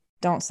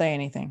 don't say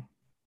anything.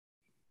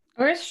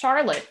 Where's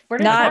Charlotte? Where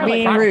did Not Charlotte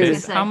being go? rude.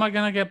 Practice. How am I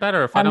gonna get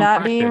better if I I'm don't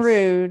not being practice?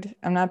 rude.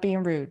 I'm not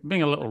being rude.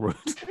 Being a little rude.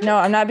 No,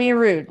 I'm not being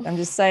rude. I'm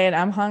just saying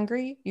I'm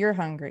hungry. You're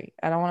hungry.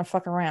 I don't want to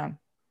fuck around.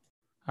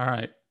 All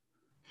right.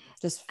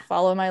 Just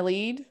follow my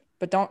lead,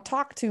 but don't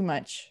talk too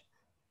much.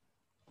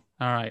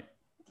 All right.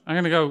 I'm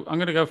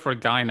gonna go for a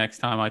guy next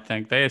time, I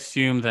think. They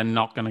assume they're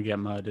not gonna get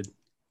murdered.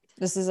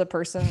 This is a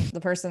person. The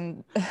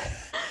person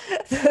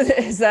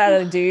is that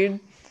a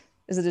dude?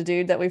 Is it a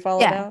dude that we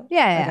followed Yeah. out?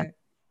 Yeah.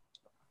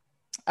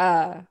 Okay.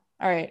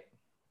 All right.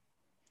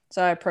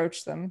 So I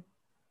approached them.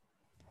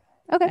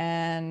 Okay.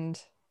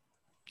 And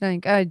I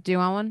think, do you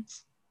want one?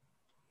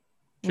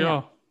 Sure.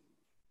 Yeah.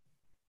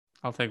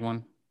 I'll take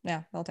one.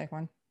 yeah, I'll take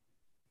one.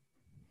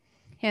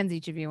 Hands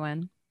each of you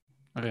one.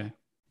 Okay.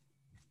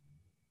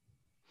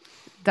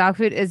 Dog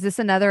food. Is this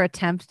another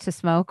attempt to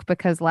smoke?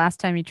 Because last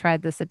time you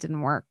tried this, it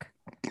didn't work.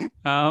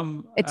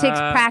 It takes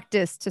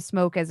practice to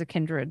smoke as a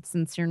kindred,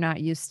 since you're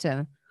not used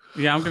to.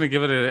 Yeah, I'm gonna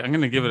give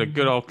it a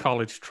good old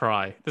college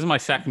try. This is my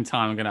second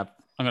time. I'm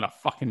gonna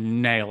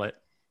fucking nail it.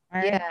 All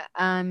right.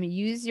 Yeah.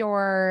 Use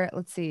your.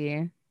 Let's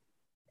see.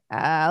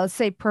 Let's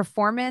say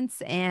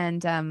performance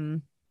and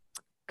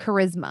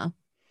charisma.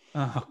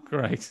 Oh,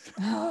 great.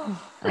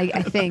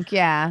 I think,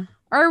 yeah.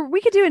 Or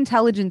we could do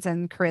intelligence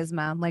and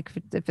charisma, like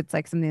if it's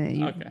like something that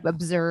you Okay.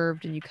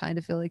 observed and you kind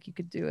of feel like you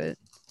could do it.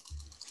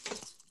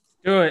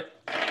 Do it.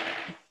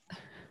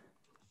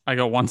 I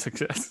got one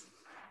success.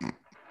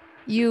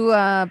 You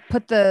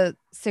put the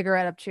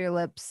cigarette up to your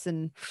lips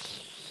and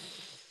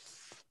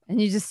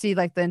you just see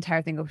like the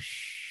entire thing go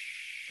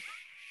shh.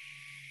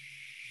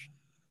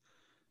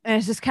 And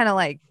it's just kind of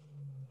like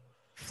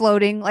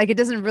floating, like it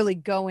doesn't really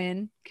go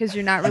in because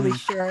you're not really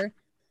sure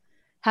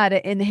how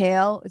to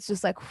inhale. It's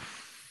just like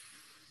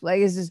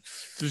it's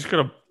just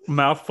Got a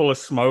mouthful of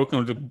smoke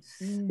and just...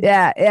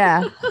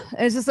 yeah.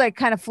 It's just like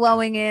kind of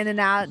flowing in and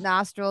out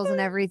nostrils and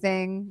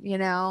everything, you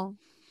know.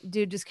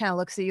 Dude just kind of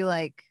looks at you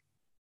like,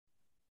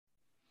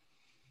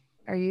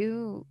 are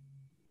you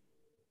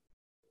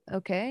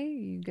okay?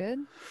 You good?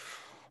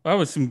 That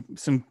was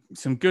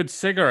some good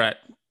cigarette.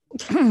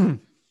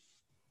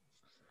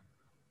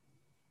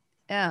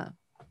 Yeah.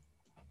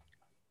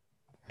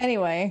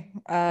 Anyway,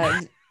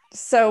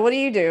 so what do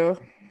you do?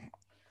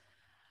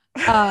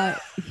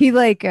 He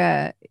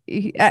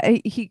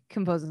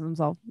composes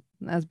himself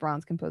as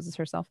Bronze composes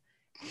herself,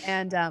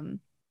 and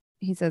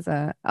he says,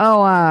 I'm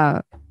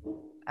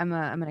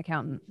an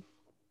accountant.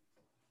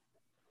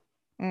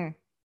 Mm.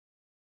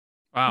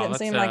 Wow, Didn't that's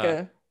seem like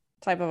a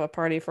type of a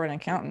party for an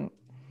accountant.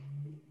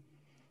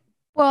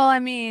 Well, I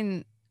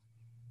mean,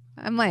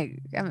 what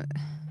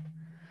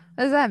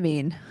does that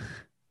mean?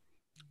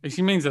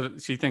 She means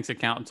that she thinks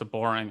accountants are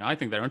boring. I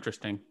think they're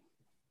interesting.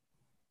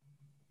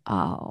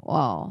 Oh,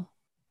 well,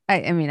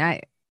 I mean,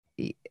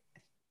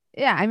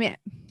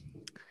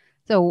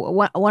 so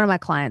one of my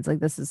clients, like,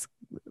 this is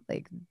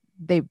like,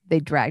 they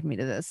dragged me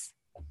to this.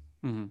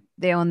 Mm-hmm.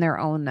 They own their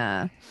own,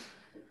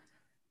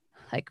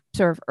 like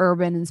sort of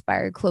urban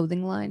inspired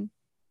clothing line.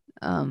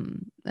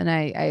 And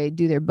I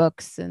do their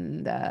books,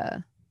 and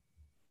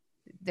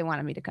they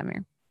wanted me to come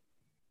here.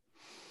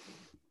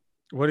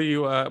 What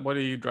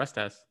are you dressed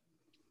as?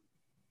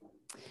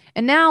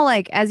 And now,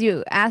 like, as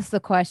you ask the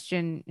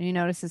question, you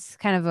notice it's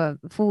kind of a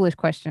foolish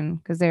question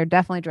because they're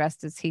definitely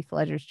dressed as Heath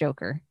Ledger's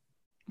Joker.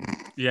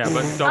 Yeah,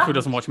 but Doku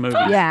doesn't watch movies.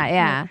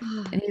 Yeah.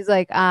 And he's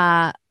like,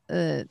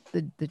 the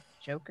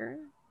Joker?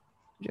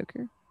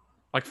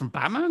 Like from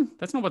Batman?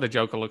 That's not what the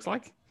Joker looks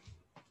like.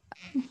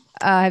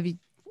 Have you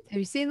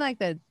seen like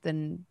the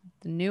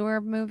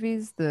newer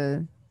movies?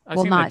 I've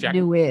well, seen not the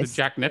newest.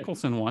 Jack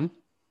Nicholson one.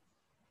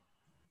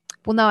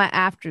 Well, no,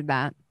 after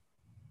that.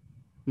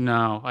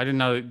 No, I didn't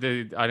know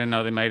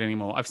they made any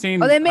more. I've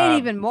seen. Oh, they made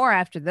even more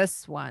after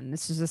this one.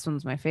 This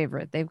one's my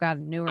favorite. They've got a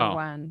newer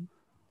one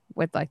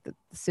with like the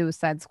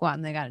Suicide Squad,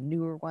 and they got a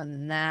newer one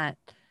than that.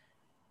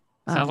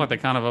 Sounds like they're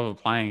kind of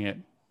overplaying it.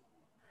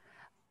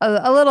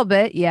 A little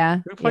bit,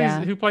 yeah.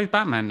 Who plays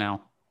Batman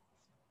now?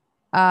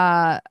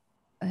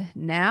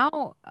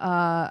 Now,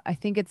 I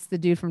think it's the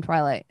dude from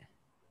Twilight.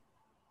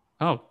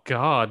 Oh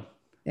God.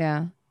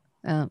 Yeah.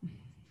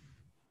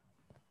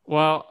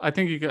 Well, I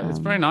think it's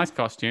a very nice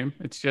costume.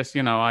 It's just,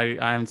 I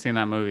haven't seen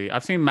that movie.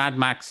 I've seen Mad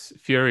Max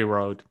Fury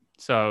Road.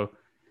 So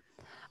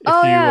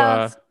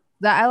I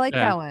like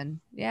that one.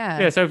 Yeah.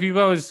 Yeah, so if you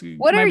go as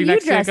what are you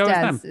next year, dressed go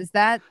as? Is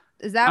that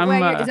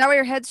why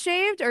your head's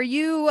shaved? Are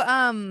you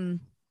I'm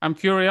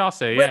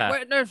Curiosity, yeah.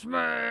 Witness me.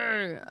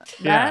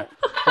 Yeah.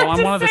 Well,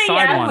 I'm one of the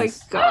side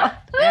ones. Oh my God.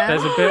 Yeah.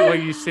 There's a bit where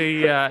you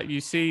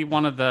see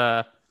one of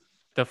the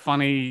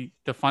funny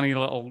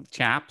little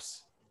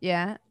chaps.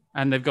 Yeah.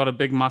 And they've got a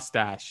big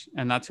mustache,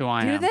 and that's who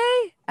I am. Do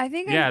they? I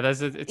think. Yeah,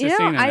 it's a scene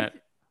in it.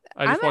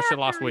 I just watched it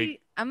last week.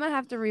 I'm gonna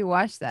have to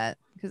rewatch that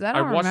because I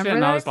watched remember it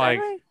and that I was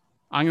exactly. like,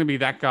 I'm gonna be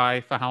that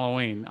guy for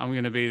Halloween. I'm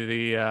gonna be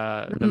the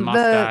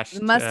mustache.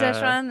 The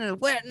mustache one.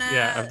 Witness.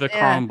 Yeah, of the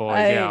Chrome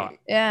Boys.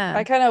 Yeah.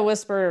 I kind of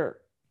whisper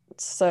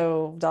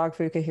so Dog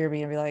Food could hear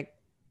me and be like,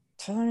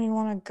 "Tell him you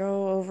want to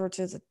go over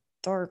to the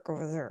dark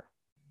over there."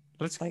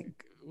 What?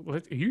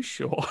 Are you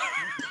sure?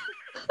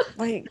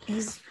 Like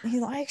he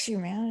likes you,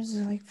 man. Just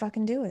like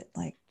fucking do it.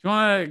 Like, do you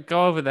want to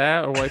go over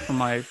there or wait for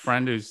my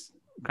friend who's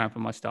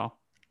cramping my style?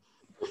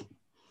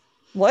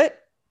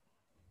 What?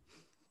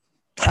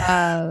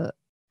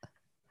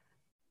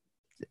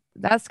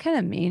 That's kind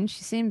of mean.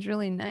 She seems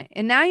really nice.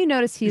 And now you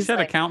notice You he's said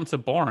like accountants are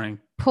boring.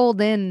 pulled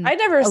in I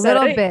never a said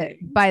little anything.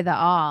 bit by the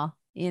awe,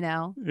 you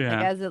know, like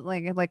Yeah. as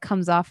it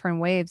comes off her in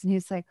waves, and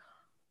he's like,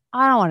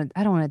 I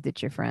don't want to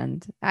ditch your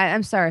friend.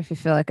 I'm sorry if you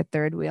feel like a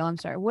third wheel. I'm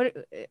sorry. What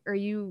are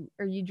you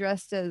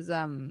dressed as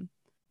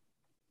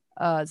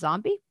a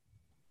zombie?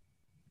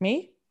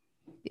 Me?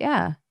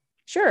 Yeah.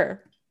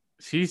 Sure.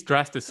 She's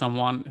dressed as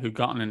someone who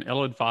got in an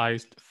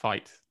ill-advised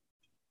fight.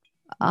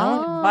 No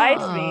one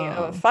advised me of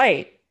Oh. a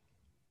fight.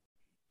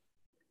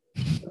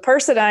 The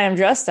person I am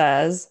dressed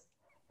as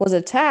was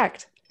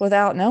attacked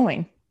without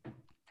knowing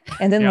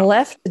and then Yeah.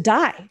 left to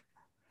die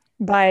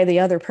by the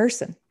other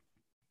person.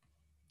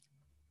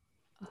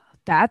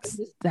 That's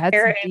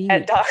Aaron deep.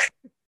 at Doc.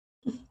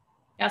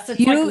 Yes, it's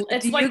Do you, like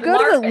it's do like you go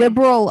to the LARPing.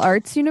 liberal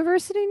arts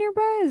university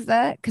nearby? Is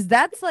that because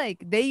that's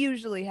like they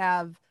usually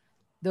have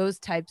those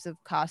types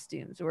of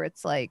costumes where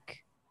it's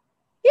like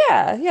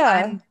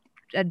Yeah.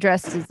 I'm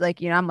dressed as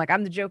like, you know, I'm like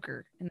I'm the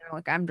Joker, and they're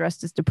like I'm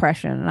dressed as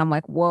depression, and I'm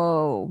like,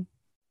 whoa,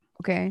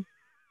 okay.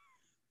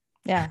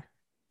 Yeah.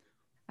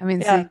 I mean,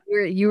 Yeah. so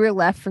you were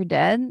left for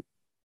dead.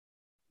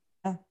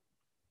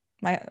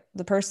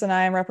 The person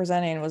I am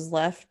representing was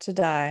left to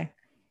die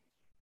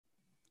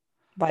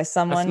by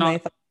someone not- they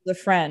thought was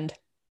a friend.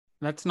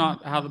 That's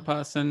not how the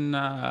person.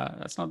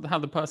 That's not how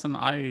the person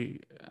I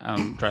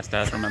dressed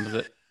as remembers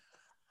it.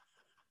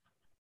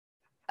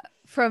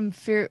 From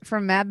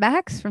Mad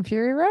Max from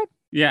Fury Road.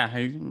 Yeah,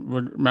 I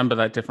would remember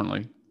that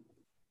differently.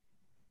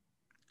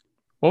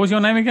 What was your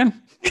name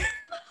again?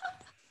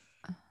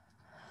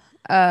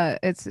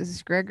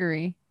 It's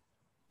Gregory.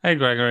 Hey,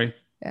 Gregory.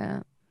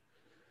 Yeah.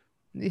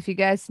 If you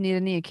guys need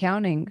any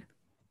accounting,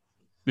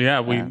 Yeah,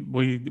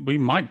 we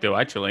might do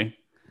actually.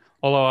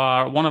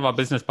 Although one of our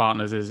business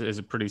partners is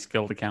a pretty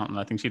skilled accountant.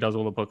 I think she does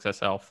all the books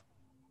herself.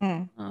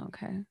 Mm. oh,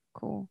 okay,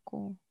 cool.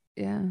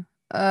 Yeah.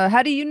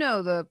 How do you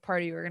know the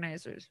party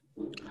organizers?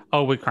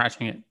 Oh, we're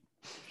crashing it.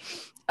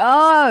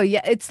 Oh,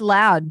 yeah, it's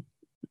loud.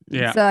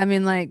 Yeah. So I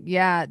mean, like,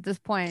 yeah, at this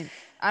point,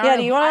 I don't Yeah,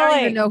 know. do you wanna, I don't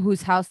like- even know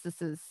whose house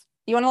this is.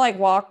 You want to like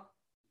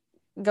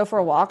go for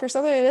a walk or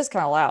something? It is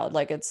kind of loud.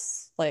 Like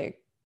it's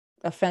like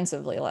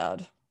offensively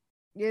loud.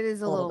 It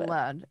is a little little bit.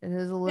 loud. It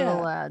is a little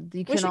Yeah. loud. You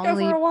We can should go for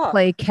only a walk.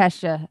 play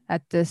Kesha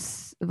at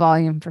this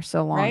volume for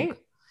so long. Right?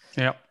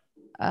 Yep.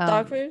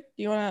 Dog food?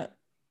 Do you want to?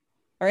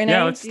 Or Yeah,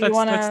 Renee, let's- do you let's-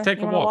 want let's take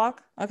a to walk.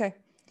 walk? Okay.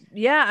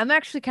 Yeah, I'm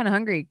actually kind of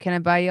hungry. Can I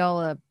buy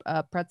y'all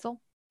a pretzel?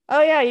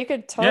 Oh yeah, you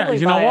could totally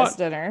you know buy us what?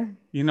 dinner.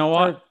 You know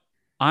what? Or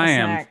I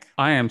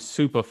am snack.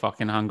 super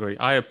fucking hungry.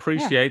 I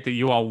appreciate that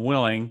you are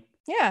willing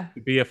Yeah,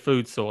 to be a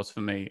food source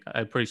for me.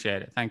 I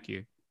appreciate it. Thank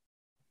you.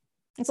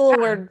 it's a little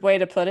Yeah. weird way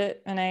to put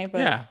it, Renee, but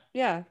Yeah.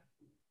 yeah.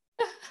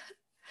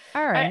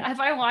 All right. Have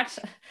I watched?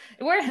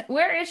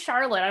 Where is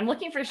Charlotte? I'm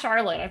looking for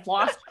Charlotte. I've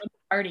lost the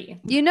party.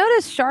 You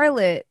notice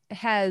Charlotte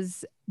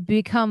has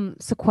become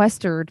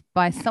sequestered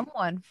by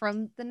someone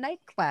from the night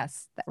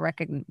class that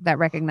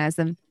recognized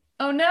them.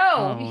 Oh no!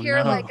 Oh, You hear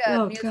no. like a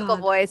Oh, musical God.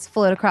 voice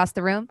float across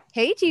the room.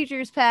 Hey,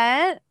 teacher's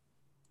pet.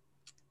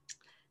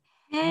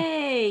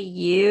 Hey,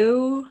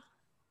 you.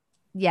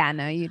 Yeah,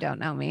 no, you don't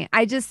know me.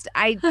 I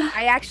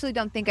actually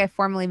don't think I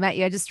formally met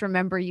you. I just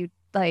remember you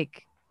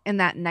like in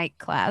that night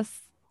class.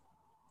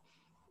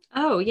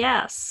 Oh,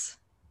 yes.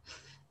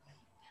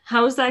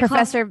 How was that class?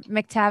 Professor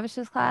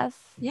McTavish's class.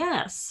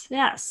 Yes.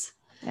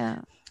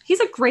 Yeah. He's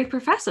a great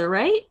professor,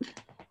 right?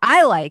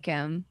 I like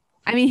him.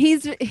 I mean,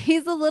 he's a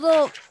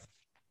little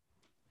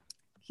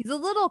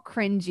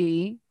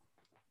cringy,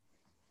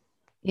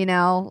 you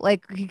know,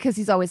 like because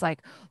he's always like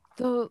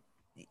do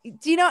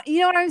you know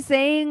what I'm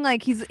saying?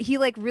 Like he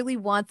like really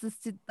wants us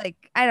to like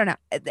I don't know.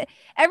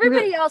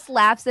 Everybody else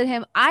laughs at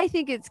him. I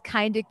think it's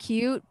kind of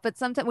cute, but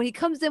sometimes when he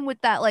comes in with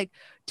that like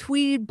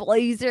tweed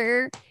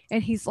blazer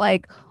and he's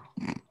like,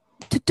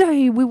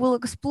 today we will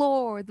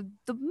explore the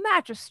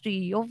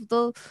majesty of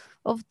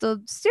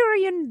the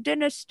Syrian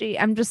dynasty.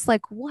 I'm just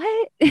like,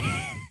 what?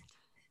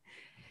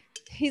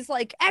 He's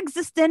like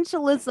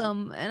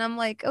existentialism, and I'm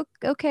like,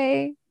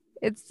 okay,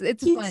 it's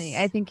funny.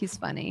 I think he's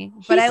funny,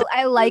 but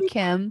I like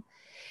him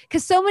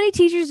because so many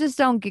teachers just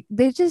don't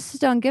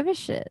give a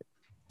shit.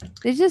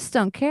 They just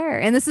don't care.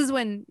 And this is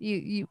when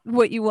you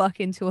walk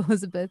into,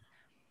 Elizabeth.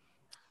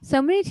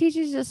 So many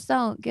teachers just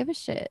don't give a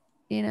shit.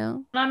 You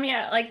know?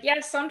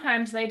 Yes,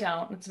 sometimes they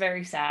don't. It's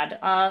very sad.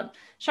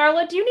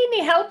 Charlotte, do you need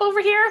any help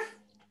over here?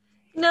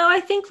 No, I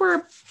think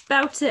we're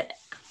about to.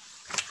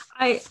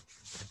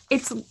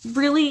 It's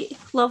really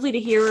lovely to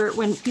hear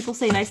when people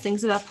say nice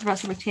things about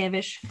Professor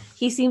McTavish.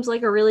 He seems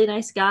like a really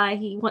nice guy.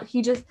 He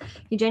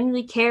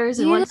genuinely cares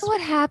and You know wants. what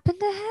happened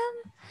to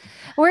him?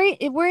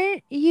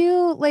 Were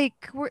you like?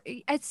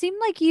 It seemed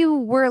like you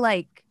were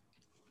like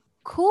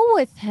cool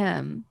with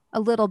him a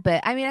little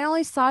bit. I mean, I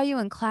only saw you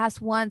in class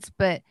once,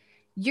 but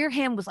your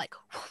hand was like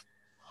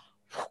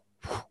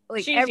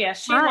She every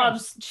time.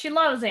 She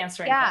loves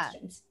answering Yeah.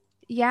 questions.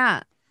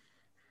 Yeah.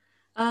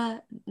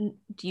 Do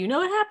you know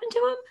what happened to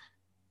him?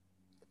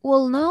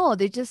 Well, no,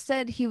 they just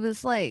said he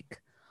was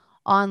like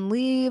on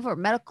leave or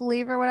medical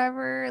leave or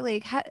whatever.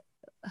 Like,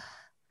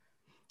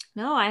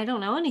 No, I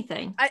don't know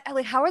anything. I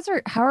like how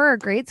are our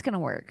grades gonna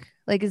work?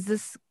 Like, is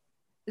this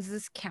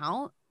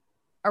count?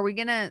 Are we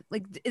gonna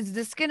like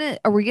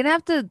are we gonna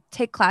have to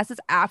take classes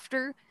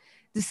after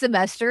the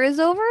semester is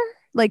over?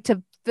 Like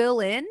to fill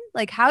in?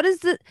 Like how does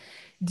that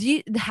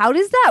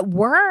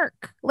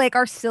work? Like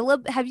our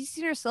syllabus, have you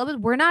seen our syllabus?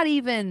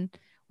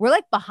 We're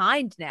like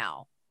behind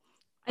now.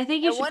 I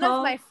think you And should one call.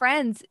 of my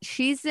friends,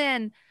 she's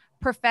in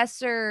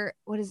Professor,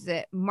 what is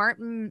it?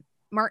 Martin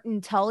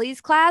Tully's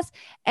class.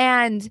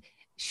 And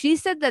she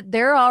said that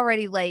they're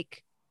already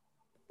like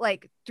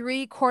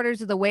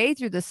 3/4 of the way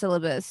through the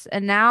syllabus.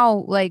 And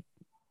now like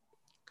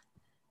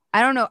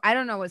I don't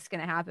know what's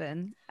gonna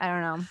happen. I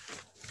don't know.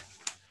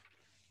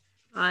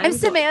 I'm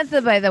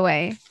Samantha, by the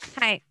way.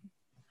 Hi.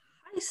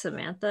 Hi,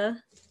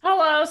 Samantha.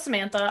 Hello,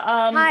 Samantha.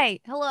 Hi.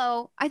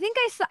 Hello. I think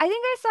I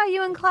saw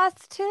you in class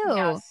too.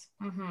 Yes.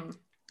 Mm-hmm.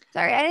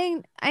 Sorry,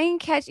 I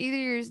didn't catch either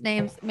of your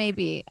names.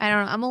 Maybe I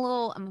don't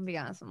know. I'm gonna be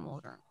honest. I'm a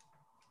little drunk.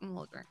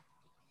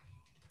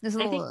 Just a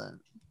little.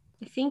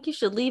 I think you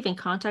should leave and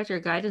contact your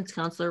guidance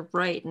counselor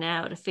right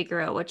now to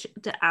figure out what's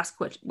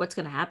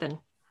going to happen.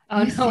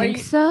 Oh You no! think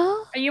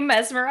so? Are you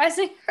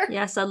mesmerizing her?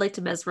 Yes, I'd like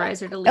to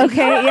mesmerize her to leave.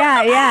 Okay.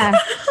 Yeah.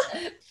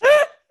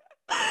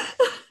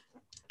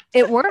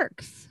 It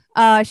works.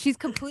 She's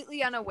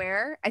completely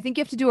unaware. I think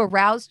you have to do a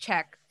rouse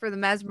check for the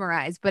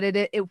mesmerize, but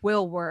it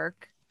will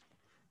work.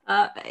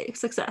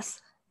 Success.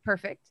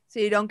 Perfect.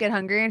 So you don't get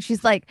hungry. And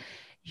she's like,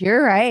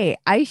 "You're right.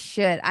 I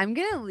should. I'm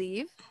gonna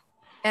leave,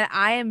 and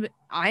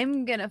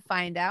I'm gonna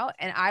find out,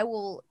 and I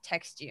will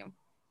text you."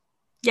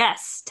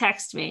 Yes,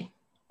 text me.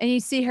 And you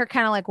see her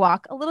kind of like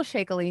walk a little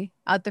shakily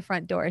out the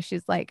front door.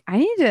 She's like,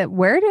 I'm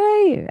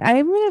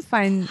gonna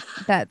find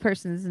that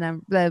person's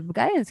number, the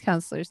guidance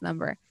counselor's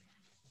number.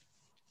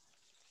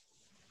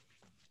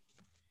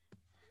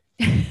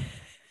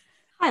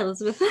 Hi,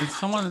 Elizabeth. And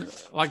someone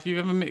like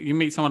you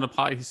meet someone at a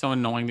party who's so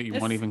annoying that you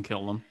won't even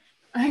kill them.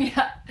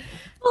 Yeah.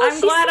 Well,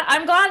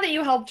 I'm glad that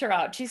you helped her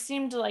out. She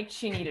seemed like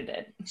she needed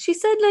it. She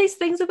said nice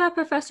things about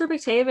Professor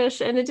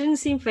McTavish, and it didn't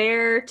seem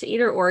fair to eat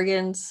her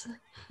organs.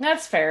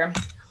 That's fair.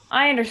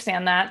 I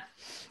understand that.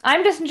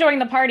 I'm just enjoying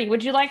the party.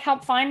 Would you like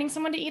help finding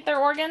someone to eat their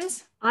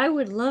organs? I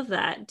would love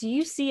that. Do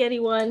you see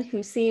anyone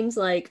who seems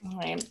like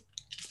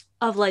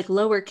of like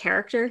lower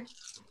character?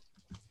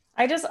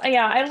 I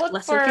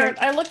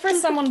look for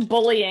someone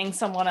bullying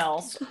someone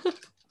else.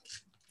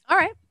 All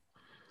right.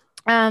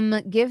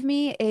 Give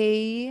me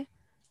a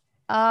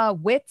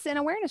wits and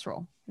awareness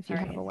roll if you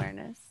have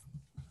awareness.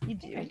 You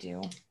do. I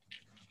do.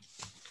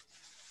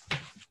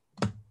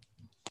 Do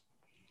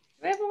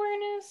I have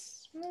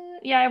awareness?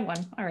 Yeah, I have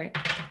one. All right.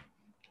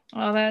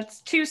 Well, that's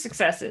 2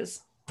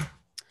 successes.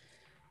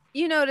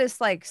 You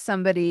notice like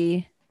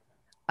somebody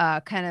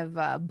kind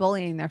of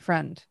bullying their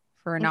friend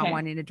for not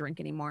wanting to drink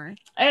anymore.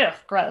 Ugh,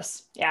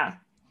 gross. Yeah.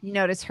 You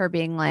notice her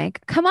being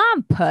like, "Come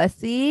on,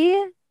 pussy.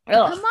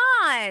 Ugh. Come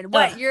on.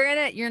 What,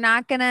 you're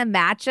not gonna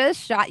match us?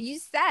 Shot, you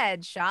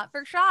said shot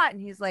for shot."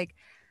 And he's like,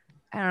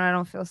 I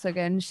don't feel so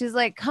good. And she's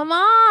like, "Come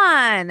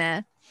on."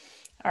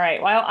 All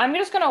right. Well, I'm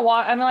just gonna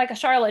walk. I'm like,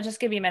 Charlotte, just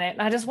give me a minute.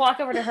 And I just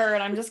walk over to her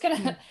and I'm just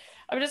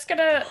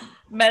gonna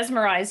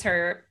mesmerize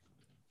her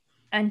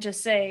and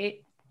just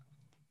say,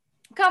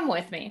 "Come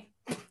with me."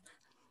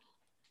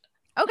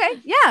 Okay,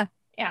 yeah.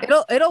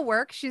 Yeah. It'll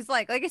work. She's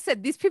like I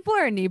said, these people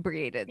are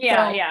inebriated.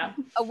 Yeah, so yeah.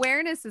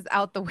 Awareness is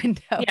out the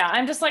window. Yeah,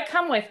 I'm just like,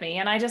 "Come with me,"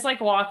 and I just like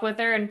walk with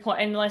her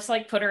and let's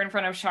like put her in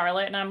front of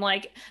Charlotte, and I'm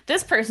like,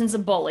 "This person's a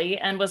bully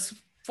and was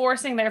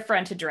forcing their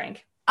friend to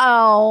drink."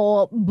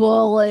 Oh,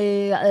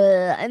 bully.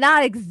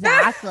 Not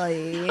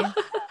exactly.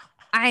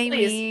 I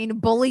mean,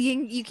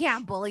 bullying, you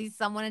can't bully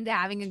someone into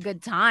having a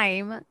good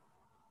time.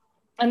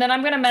 And then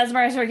I'm gonna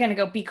mesmerize her again and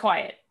go, "Be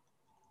quiet."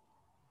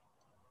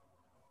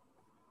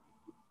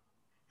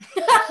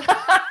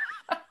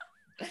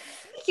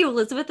 Thank you,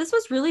 Elizabeth. This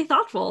was really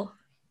thoughtful.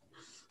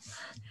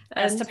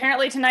 As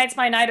apparently tonight's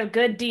my night of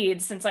good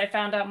deeds, since I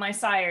found out my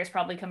sire is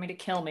probably coming to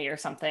kill me or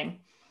something.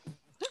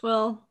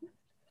 Well,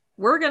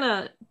 we're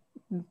gonna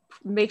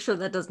make sure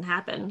that doesn't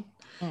happen.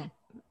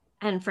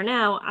 And for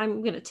now,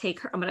 I'm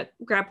gonna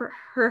grab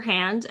her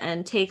hand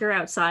and take her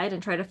outside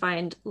and try to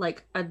find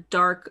like a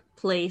dark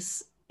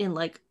place in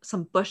like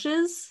some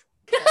bushes.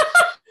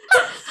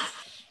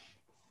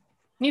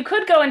 You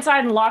could go inside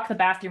and lock the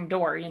bathroom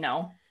door, you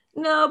know.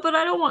 No, but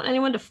I don't want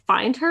anyone to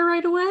find her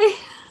right away.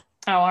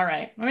 Oh, all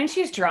right. I mean,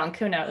 she's drunk.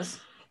 Who knows?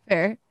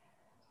 Fair.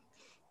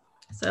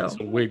 So It's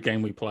a weird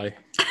game we play.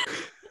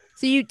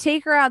 So you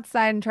take her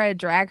outside and try to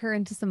drag her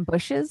into some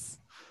bushes?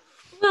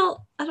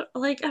 well, I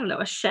don't know,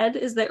 a shed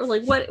is there,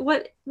 like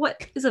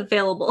what is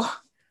available?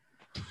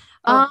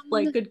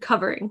 Like good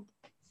covering.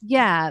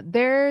 Yeah,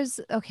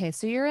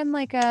 so you're in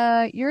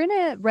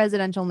a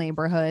residential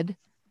neighborhood.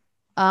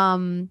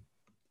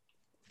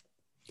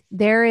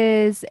 There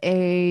is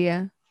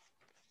a,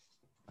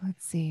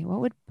 let's see,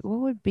 what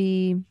would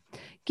be,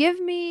 give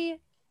me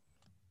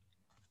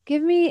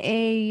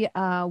a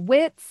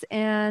wits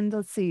and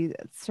let's see,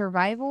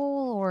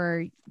 survival,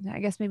 or I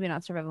guess maybe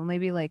not survival,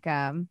 maybe like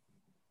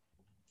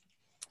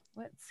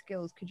What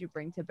skills could you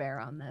bring to bear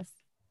on this?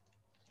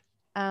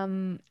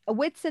 A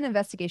wits and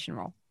investigation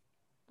roll.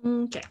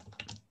 Okay.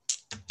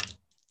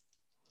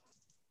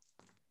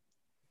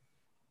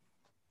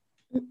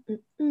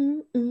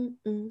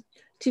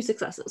 Two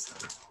successes.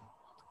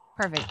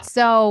 Perfect.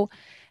 So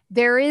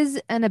there is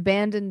an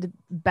abandoned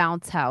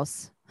bounce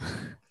house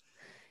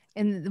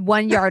in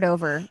 1 yard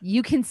over.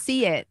 You can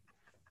see it.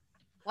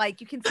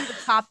 Like you can see the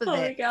top of Oh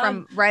my it God.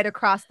 from right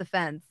across the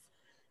fence.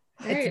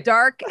 Alright. It's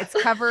dark, it's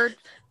covered,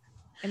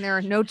 and there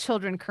are no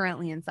children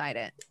currently inside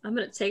it. I'm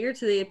gonna take her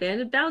to the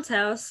abandoned bounce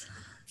house.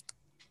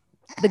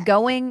 The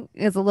going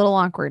is a little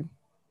awkward.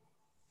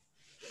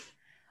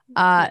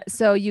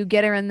 So you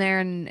get her in there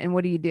and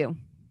what do you do?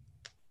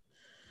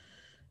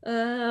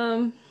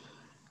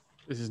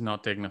 This is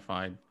not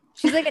dignified.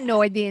 She's like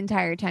annoyed the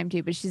entire time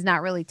too, but she's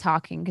not really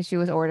talking because she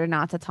was ordered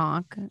not to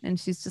talk. And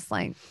she's just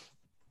like,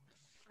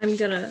 I'm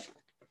gonna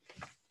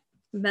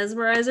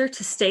mesmerize her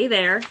to stay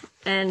there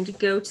and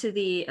go to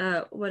the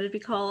what did we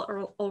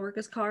call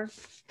Ulrika's car?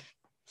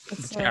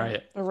 It's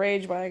Chariot. a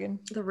rage wagon.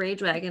 The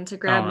rage wagon to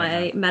grab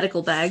my yeah.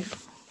 medical bag.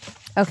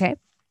 okay.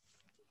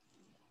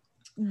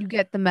 You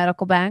get the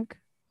medical bag.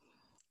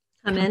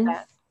 I'm in.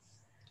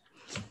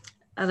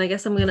 And I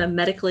guess I'm gonna I'm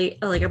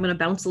gonna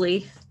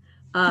bouncily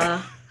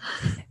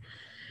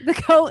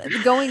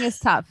The going is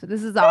tough.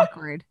 This is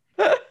awkward.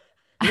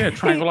 Yeah,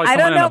 tranquilize I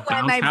don't someone in know a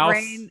why my bounce house.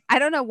 brain. I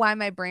don't know why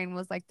my brain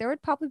was like there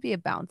would probably be a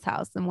bounce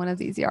house in one of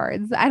these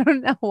yards. I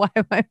don't know why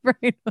my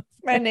brain was.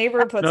 My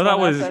neighbor puts No, that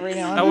one was up every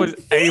now and that then. was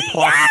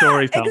A+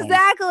 storytelling.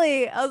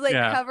 Exactly. I was like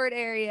Yeah. covered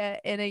area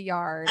in a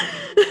yard.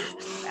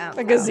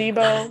 A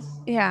gazebo.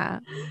 Yeah.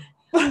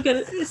 I'm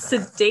gonna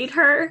sedate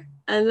her,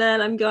 and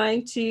then I'm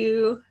going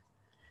to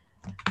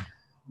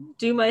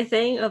do my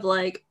thing of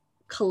like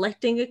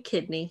collecting a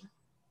kidney.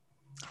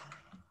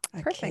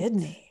 A Perfect.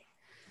 kidney.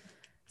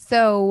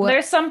 So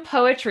There's some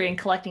poetry in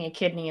collecting a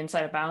kidney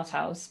inside a bounce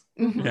house.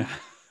 mhm. Yeah.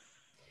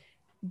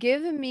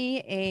 Give me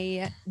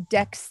a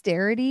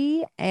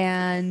dexterity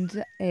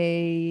and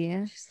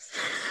a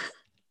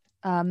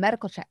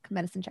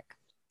medicine check.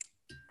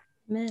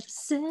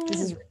 Medicine. This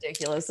is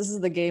ridiculous. This is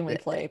the game we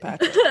play,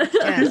 Patrick.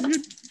 Yeah.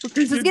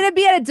 This is gonna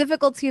be at a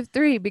difficulty of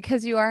 3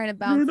 because you are in a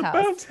bounce house.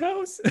 Bounce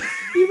house.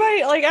 You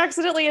might like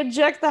accidentally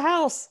eject the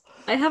house.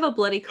 I have a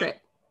bloody crit.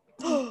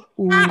 Ooh.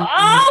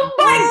 Oh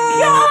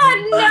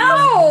my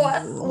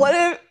god, no! What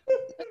if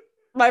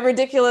my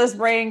ridiculous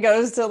brain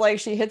goes to like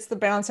she hits the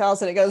bounce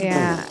house and it goes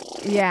Yeah.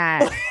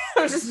 Yeah.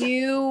 I'm just-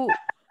 You.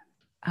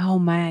 Oh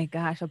my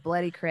gosh, a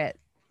bloody crit.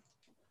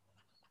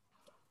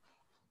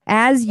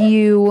 As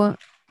you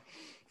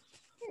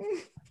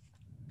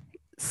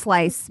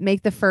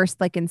make the first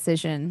like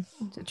incision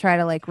to try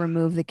to like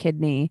remove the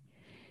kidney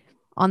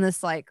on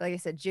this like I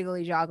said,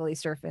 jiggly joggly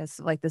surface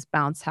of like this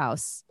bounce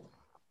house.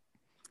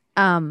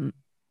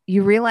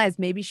 You realize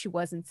maybe she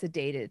wasn't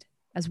sedated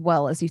as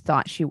well as you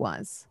thought she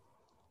was.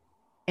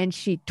 And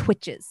she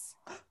twitches.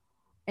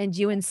 And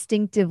you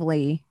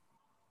instinctively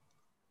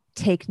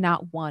take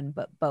not one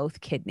but both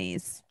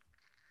kidneys.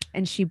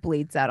 And she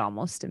bleeds out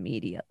almost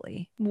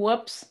immediately.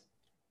 Whoops.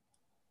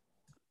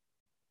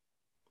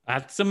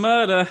 That's a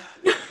murder.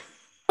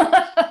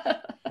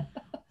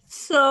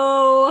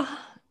 So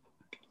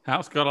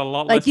House got a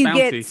lot Like less you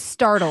bouncy. get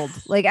startled.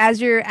 Like as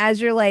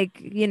you're like,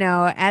 you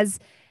know, as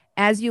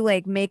you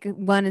like make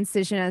one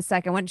incision and a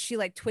second, when she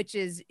like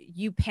twitches,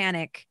 you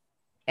panic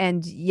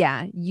and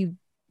yeah, you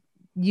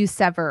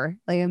sever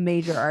like a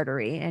major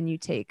artery and you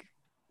take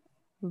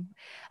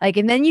like,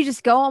 and then you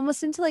just go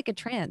almost into like a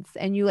trance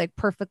and you like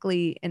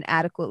perfectly and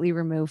adequately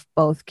remove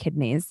both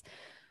kidneys.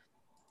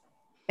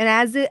 And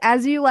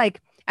as you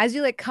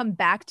come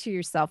back to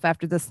yourself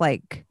after this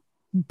like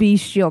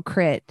bestial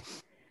crit,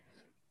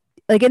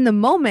 like in the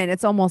moment,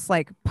 it's almost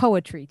like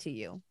poetry to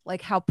you,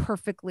 like how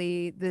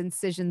perfectly the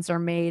incisions are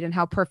made and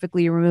how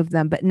perfectly you remove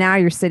them. But now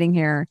you're sitting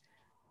here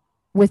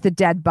with a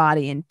dead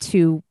body and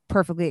 2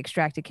 perfectly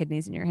extracted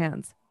kidneys in your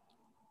hands.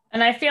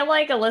 And I feel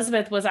like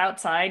Elizabeth was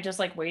outside just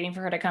like waiting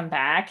for her to come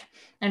back.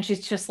 And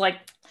she's just like,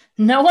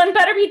 no one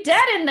better be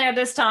dead in there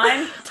this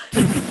time.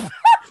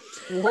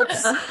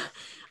 Whoops.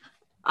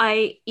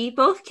 I eat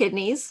both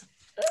kidneys,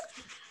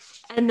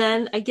 and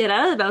then I get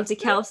out of the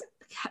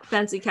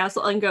bouncy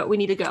castle and go. We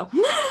need to go.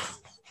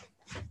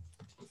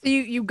 So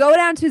you go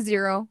down to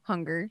 0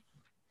 hunger.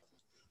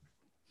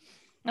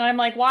 And I'm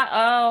like, what?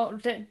 Oh,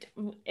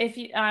 if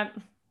you,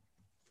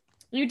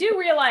 you do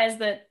realize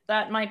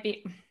that might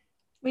be,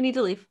 We need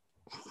to leave.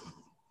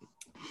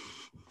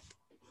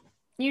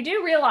 you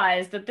do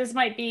realize that this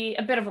might be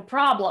a bit of a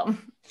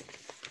problem.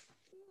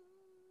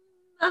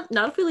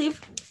 Not if we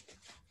leave.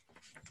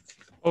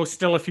 Oh,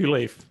 still if you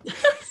leave.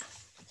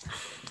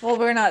 Well,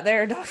 we're not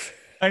there, Doctor.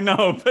 I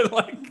know, but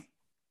like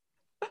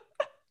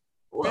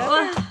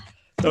Well,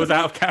 that was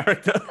out of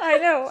character. I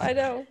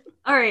know.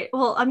 all right.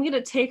 Well, I'm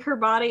gonna take her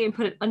body and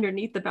put it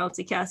underneath the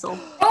bouncy castle.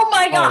 Oh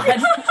my Oh, god.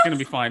 it's gonna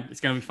be fine. It's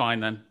gonna be fine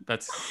then.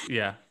 That's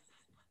yeah.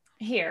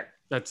 Here,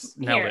 That's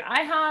nailed it.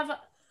 I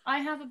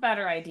have a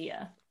better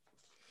idea.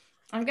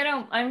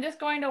 I'm just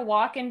going to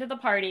walk into the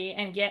party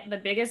and get the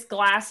biggest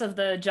glass of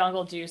the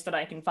jungle juice that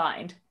I can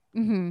find.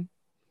 Mm-hmm.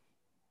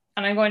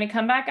 And I'm going to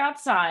come back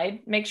outside,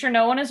 make sure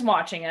no one is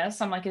watching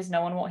us. I'm like, is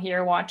no one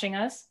here watching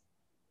us?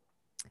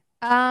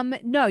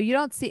 No, you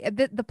don't see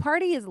the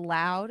party is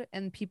loud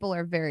and people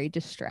are very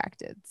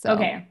distracted. So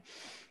Okay.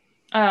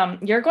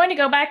 You're going to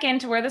go back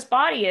into where this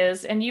body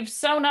is, and you've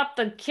sewn up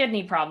the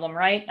kidney problem,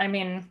 right? I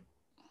mean,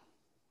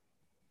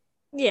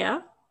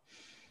 Yeah.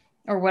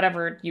 or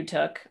whatever you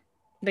took.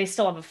 They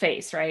still have a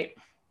face, right?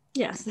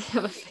 Yes, they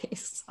have a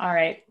face. All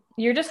right.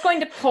 You're just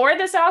going to pour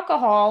this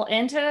alcohol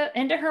into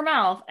her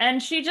mouth,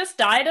 and she just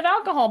died of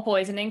alcohol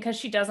poisoning because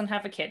she doesn't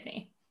have a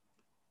kidney.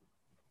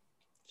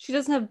 She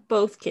doesn't have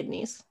both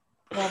kidneys.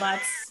 Well,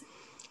 that's...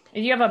 Do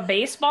you have a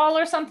baseball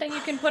or something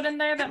you can put in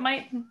there that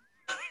might...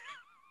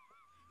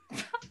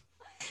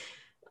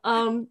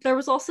 There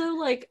was also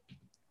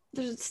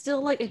there's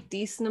still a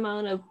decent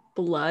amount of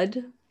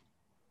blood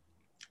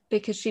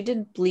because she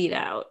did bleed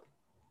out.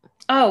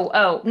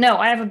 Oh, no,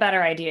 I have a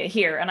better idea.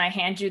 Here, and I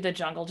hand you the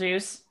jungle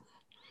juice.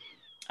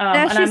 Now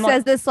and she I'm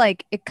says this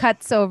it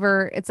cuts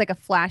over. It's like a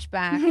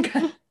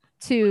flashback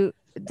to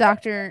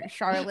Dr.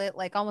 Charlotte,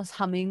 almost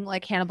humming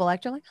like Hannibal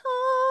Lecter,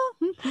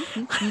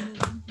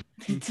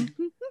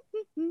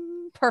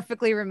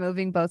 perfectly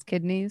removing both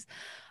kidneys.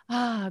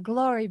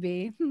 Glory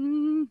be.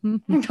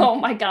 Oh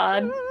my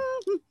God.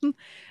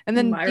 And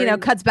then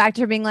cuts back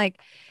to her being like,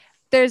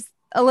 "There's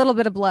a little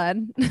bit of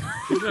blood."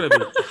 She's gonna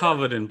be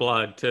covered in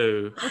blood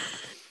too.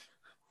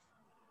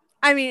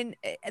 I mean,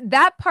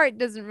 that part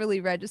doesn't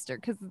really register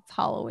because it's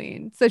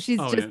Halloween. So she's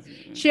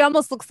she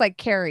almost looks like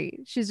Carrie.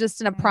 She's just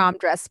in a prom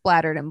dress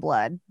splattered in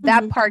blood.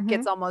 That part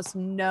gets almost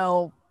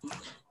not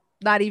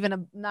even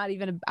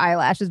an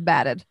eyelash is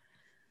batted.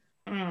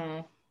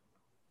 Mm.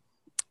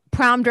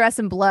 Prom dress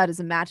and blood is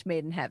a match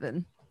made in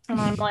heaven. And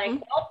I'm like,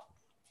 well,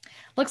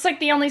 looks like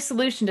the only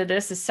solution to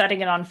this is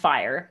setting it on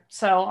fire.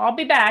 So I'll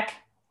be back.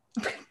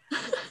 And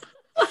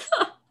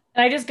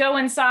I just go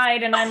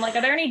inside and I'm like,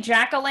 are there any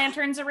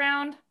jack-o'-lanterns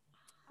around?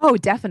 Oh,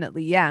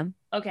 definitely. Yeah.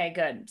 Okay,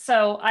 good.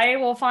 So I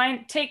will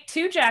take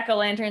 2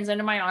 jack-o'-lanterns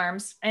into my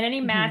arms and any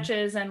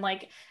matches and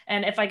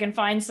if I can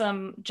find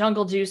some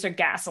jungle juice or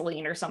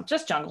gasoline or something,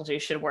 just jungle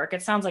juice should work.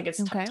 It sounds like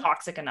it's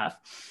toxic enough.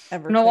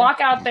 I'm gonna walk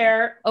out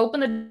there,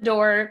 open the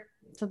door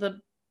to the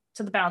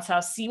bounce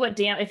house, see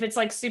if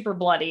it's super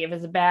bloody. If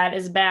it's bad,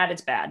 it's bad.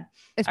 It's bad.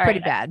 It's pretty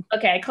bad.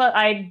 Okay,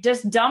 I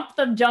just dump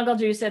the jungle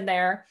juice in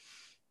there,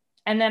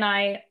 and then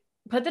I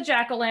put the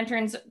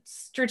jack-o'-lanterns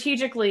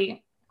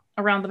strategically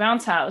around the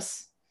bounce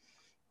house,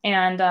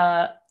 and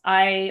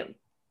I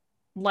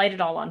light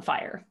it all on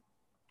fire.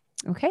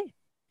 Okay.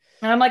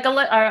 And I'm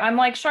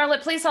like,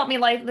 Charlotte, please help me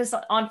light this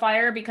on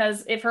fire,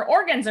 because if her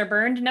organs are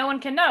burned, no one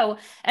can know.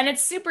 And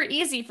it's super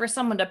easy for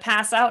someone to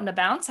pass out in a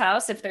bounce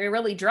house if they're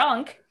really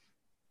drunk.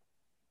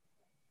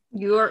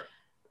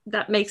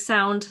 That makes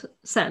sound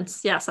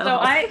sense. Yes.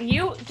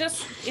 You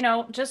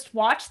just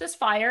watch this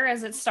fire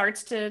as it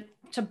starts to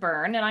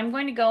burn, and I'm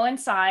going to go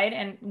inside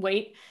and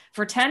wait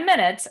for 10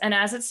 minutes. And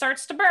as it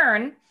starts to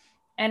burn,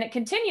 and it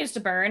continues to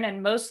burn,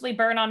 and mostly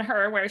burn on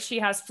her where she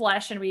has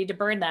flesh and we need to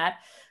burn that,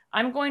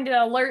 I'm going to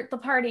alert the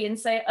party and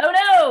say, oh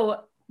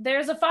no,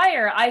 there's a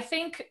fire. I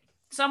think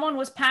someone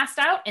was passed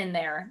out in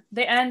there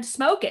and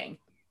smoking.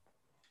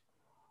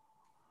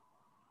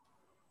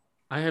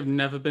 I have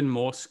never been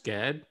more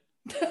scared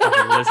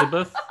of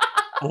Elizabeth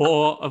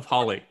or of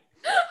Holly.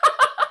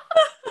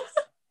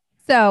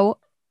 So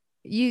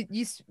you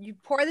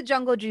pour the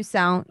jungle juice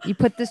out, you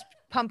put this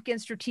pumpkin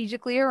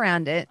strategically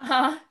around it,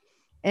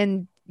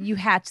 and you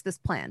hatch this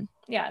plan.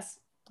 Yes.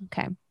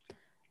 Okay.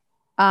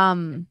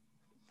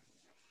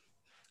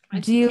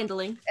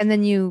 Kindling. And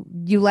then you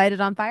light it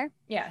on fire?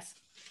 Yes.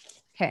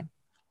 Okay.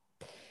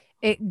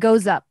 It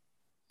goes up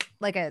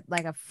like a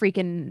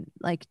freaking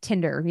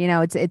tinder,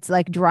 it's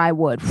like dry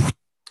wood.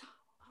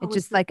 It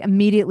just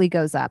immediately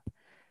goes up.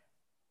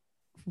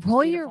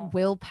 Roll your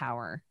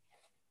willpower.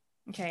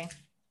 Okay.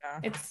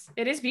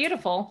 It is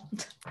beautiful.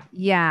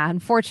 Yeah,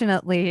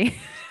 unfortunately.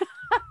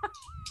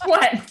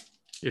 What?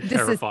 You're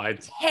terrified.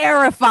 This is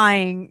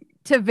terrifying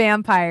to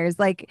vampires.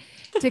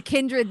 To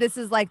Kindred, this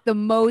is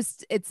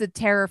it's a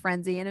terror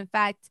frenzy. And in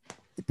fact,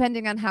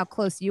 depending on how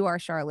close you are,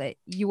 Charlotte,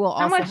 you will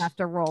also have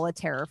to roll a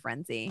terror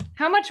frenzy.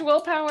 How much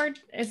willpower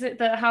is it?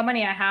 How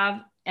many I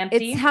have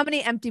empty? It's how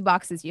many empty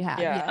boxes you have.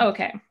 Yeah.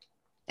 Okay.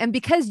 And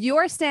because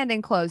you're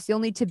standing close, you'll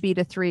need to beat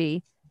a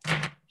 3.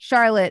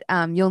 Charlotte,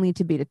 you'll need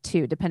to beat a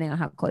 2, depending on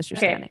how close you're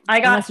standing. I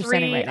got Unless you're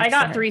standing 3. right next I to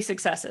got her. 3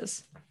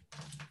 successes.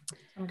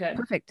 I'm good.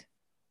 Perfect.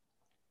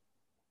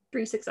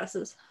 3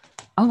 successes.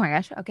 Oh my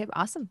gosh. Okay,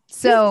 awesome.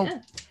 So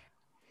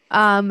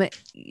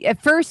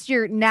at first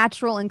your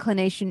natural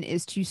inclination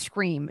is to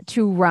scream,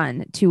 to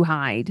run, to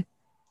hide,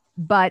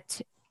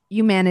 but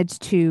you manage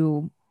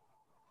to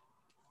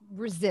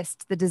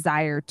resist the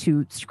desire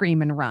to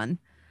scream and run.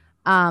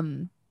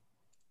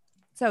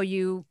 So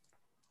you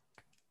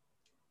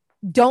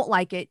don't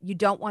like it, you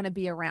don't want to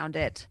be around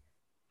it,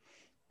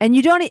 and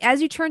you don't,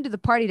 as you turn to the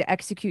party to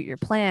execute your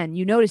plan,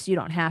 you notice you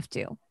don't have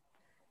to.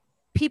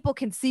 people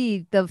can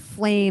see the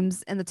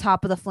flames and the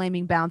top of the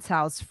flaming bounce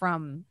house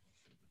from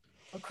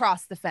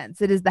across the fence.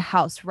 It is the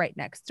house right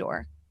next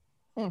door.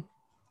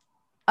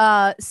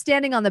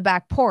 Standing on the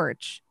back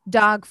porch,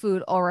 dog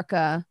food,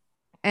 Ulrika,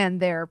 and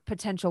their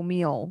potential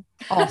meal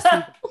all see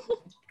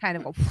kind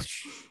of a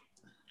whoosh.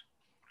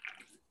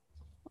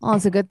 Oh,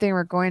 it's a good thing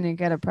we're going to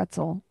get a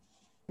pretzel.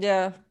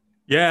 Yeah.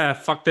 Yeah,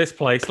 fuck this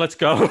place. Let's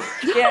go.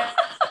 Yeah.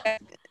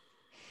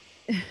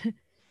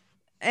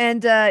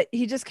 And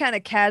he just kind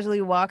of casually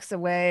walks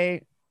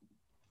away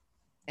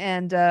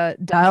and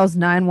dials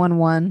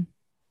 911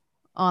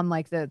 on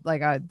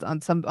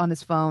on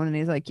his phone, and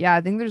he's like, yeah,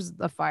 I think there's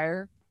a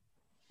fire.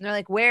 And they're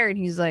like, where? And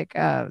he's like,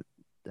 I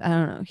don't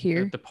know,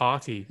 here At the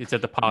party. It's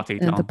at the party.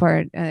 at the Tom.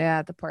 part. Yeah,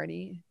 at the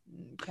party,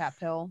 Cap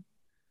Hill.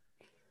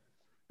 And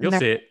You'll they're,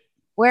 see it.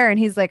 where? And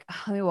he's like,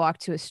 let me walk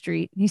to a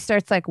street. And he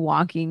starts like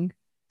walking.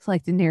 It's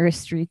like the nearest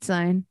street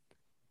sign.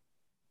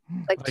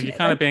 Like, You're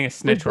kind of being a with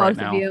snitch right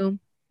both of now. you.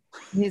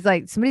 And he's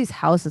like, somebody's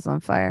house is on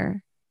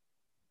fire.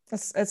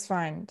 It's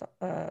fine.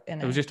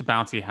 It was just a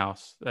bouncy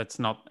house. That's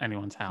not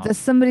anyone's house.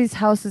 Somebody's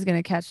house is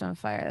gonna catch on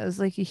fire. It was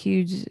like a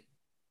huge.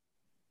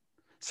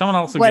 Someone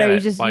else will What get are you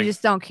it. just Like, you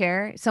just don't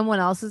care? Someone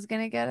else is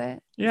gonna get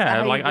it. Is that yeah,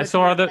 how you like I go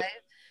saw through other. life?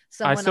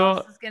 Someone saw-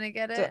 else is gonna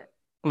get it.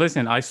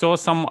 Listen, I saw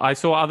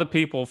other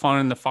people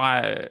phoning the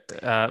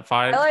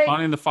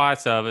phoning the fire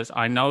service.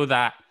 I know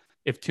that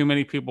if too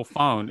many people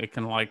phone, it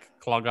can like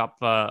clog up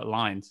the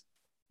lines.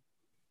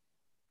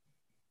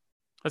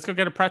 Let's go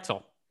get a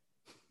pretzel.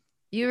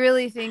 You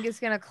really think it's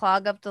gonna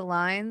clog up the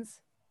lines?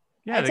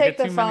 Yeah, I they take get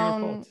the too many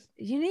phone. reports.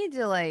 You need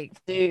to like.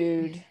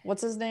 Dude,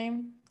 what's his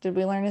name? Did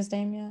we learn his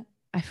name yet?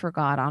 I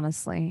forgot,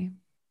 honestly.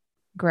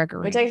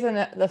 Gregory. We take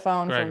the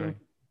phone Gregory.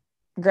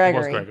 from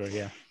Gregory. It was Gregory,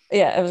 yeah.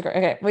 Yeah, it was great.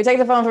 Okay, we take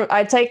the phone from.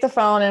 I take the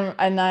phone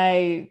and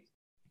I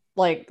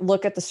like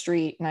look at the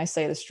street and I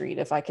say the street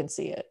if I can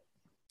see it.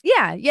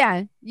 Yeah.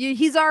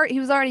 He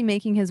was already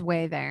making his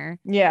way there,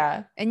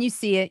 Yeah, and you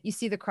see it. You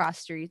see the cross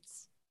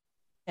streets.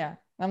 yeah.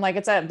 I'm like,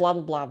 it's at blah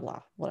blah blah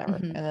blah whatever,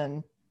 Mhm. and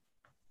then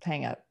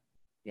hang up.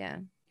 Yeah.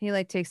 He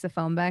like takes the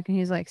phone back and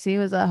he's like, "See,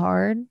 was that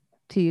hard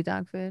to you,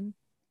 dog food?"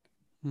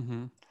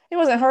 Mm-hmm. It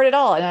wasn't hurt at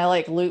all, and I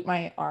like loop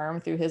my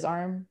arm through his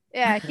arm.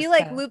 Yeah. He Just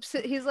like kinda- loops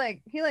it. He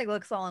like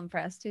looks all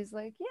impressed. He's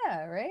like,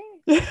 "Yeah, right.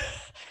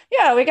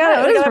 Yeah, we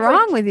got What it. is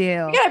wrong with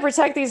you? We gotta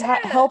protect these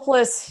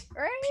helpless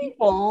Right?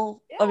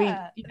 people. I mean,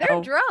 Yeah. you They're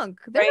know, drunk.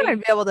 They're right? gonna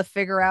be able to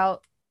figure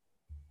out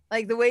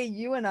like the way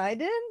you and I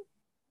did."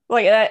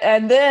 like,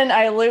 and then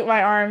I loop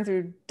my arm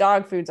through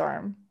dog food's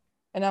arm,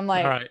 and I'm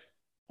like, All right.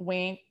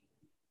 wink,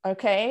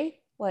 okay,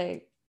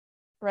 like,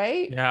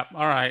 right? Yeah.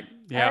 All right.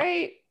 Yeah. All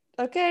right,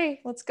 okay,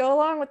 let's go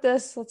along with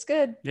this. That's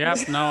good.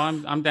 Yep. No,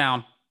 I'm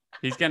down.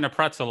 He's getting a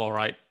pretzel, all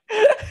right.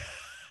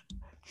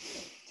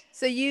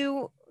 So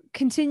you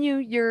continue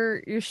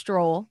your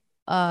stroll,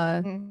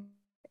 Mhm.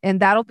 and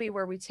that'll be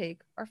where we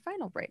take our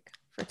final break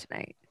for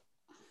tonight.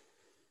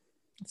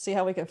 Let's see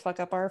how we can fuck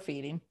up our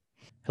feeding.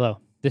 Hello,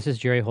 this is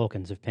Jerry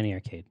Holkins of Penny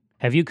Arcade.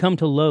 Have you come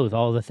to loathe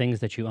all the things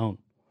that you own?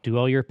 Do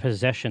all your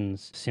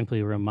possessions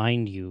simply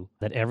remind you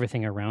that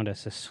everything around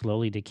us is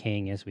slowly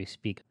decaying as we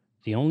speak?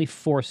 The only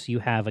force you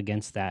have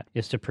against that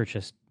is to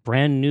purchase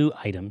brand new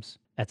items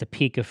at the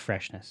peak of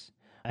freshness.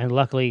 And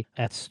luckily,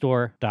 at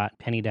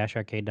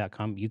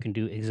store.penny-arcade.com, you can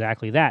do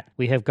exactly that.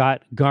 We have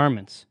got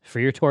garments for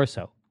your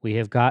torso. We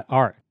have got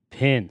art,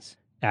 pins,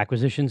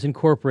 Acquisitions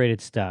Incorporated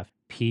stuff,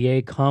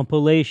 PA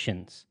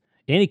compilations.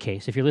 In any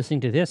case, if you're listening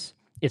to this,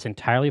 it's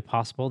entirely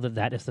possible that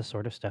that is the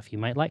sort of stuff you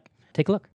might like. Take a look.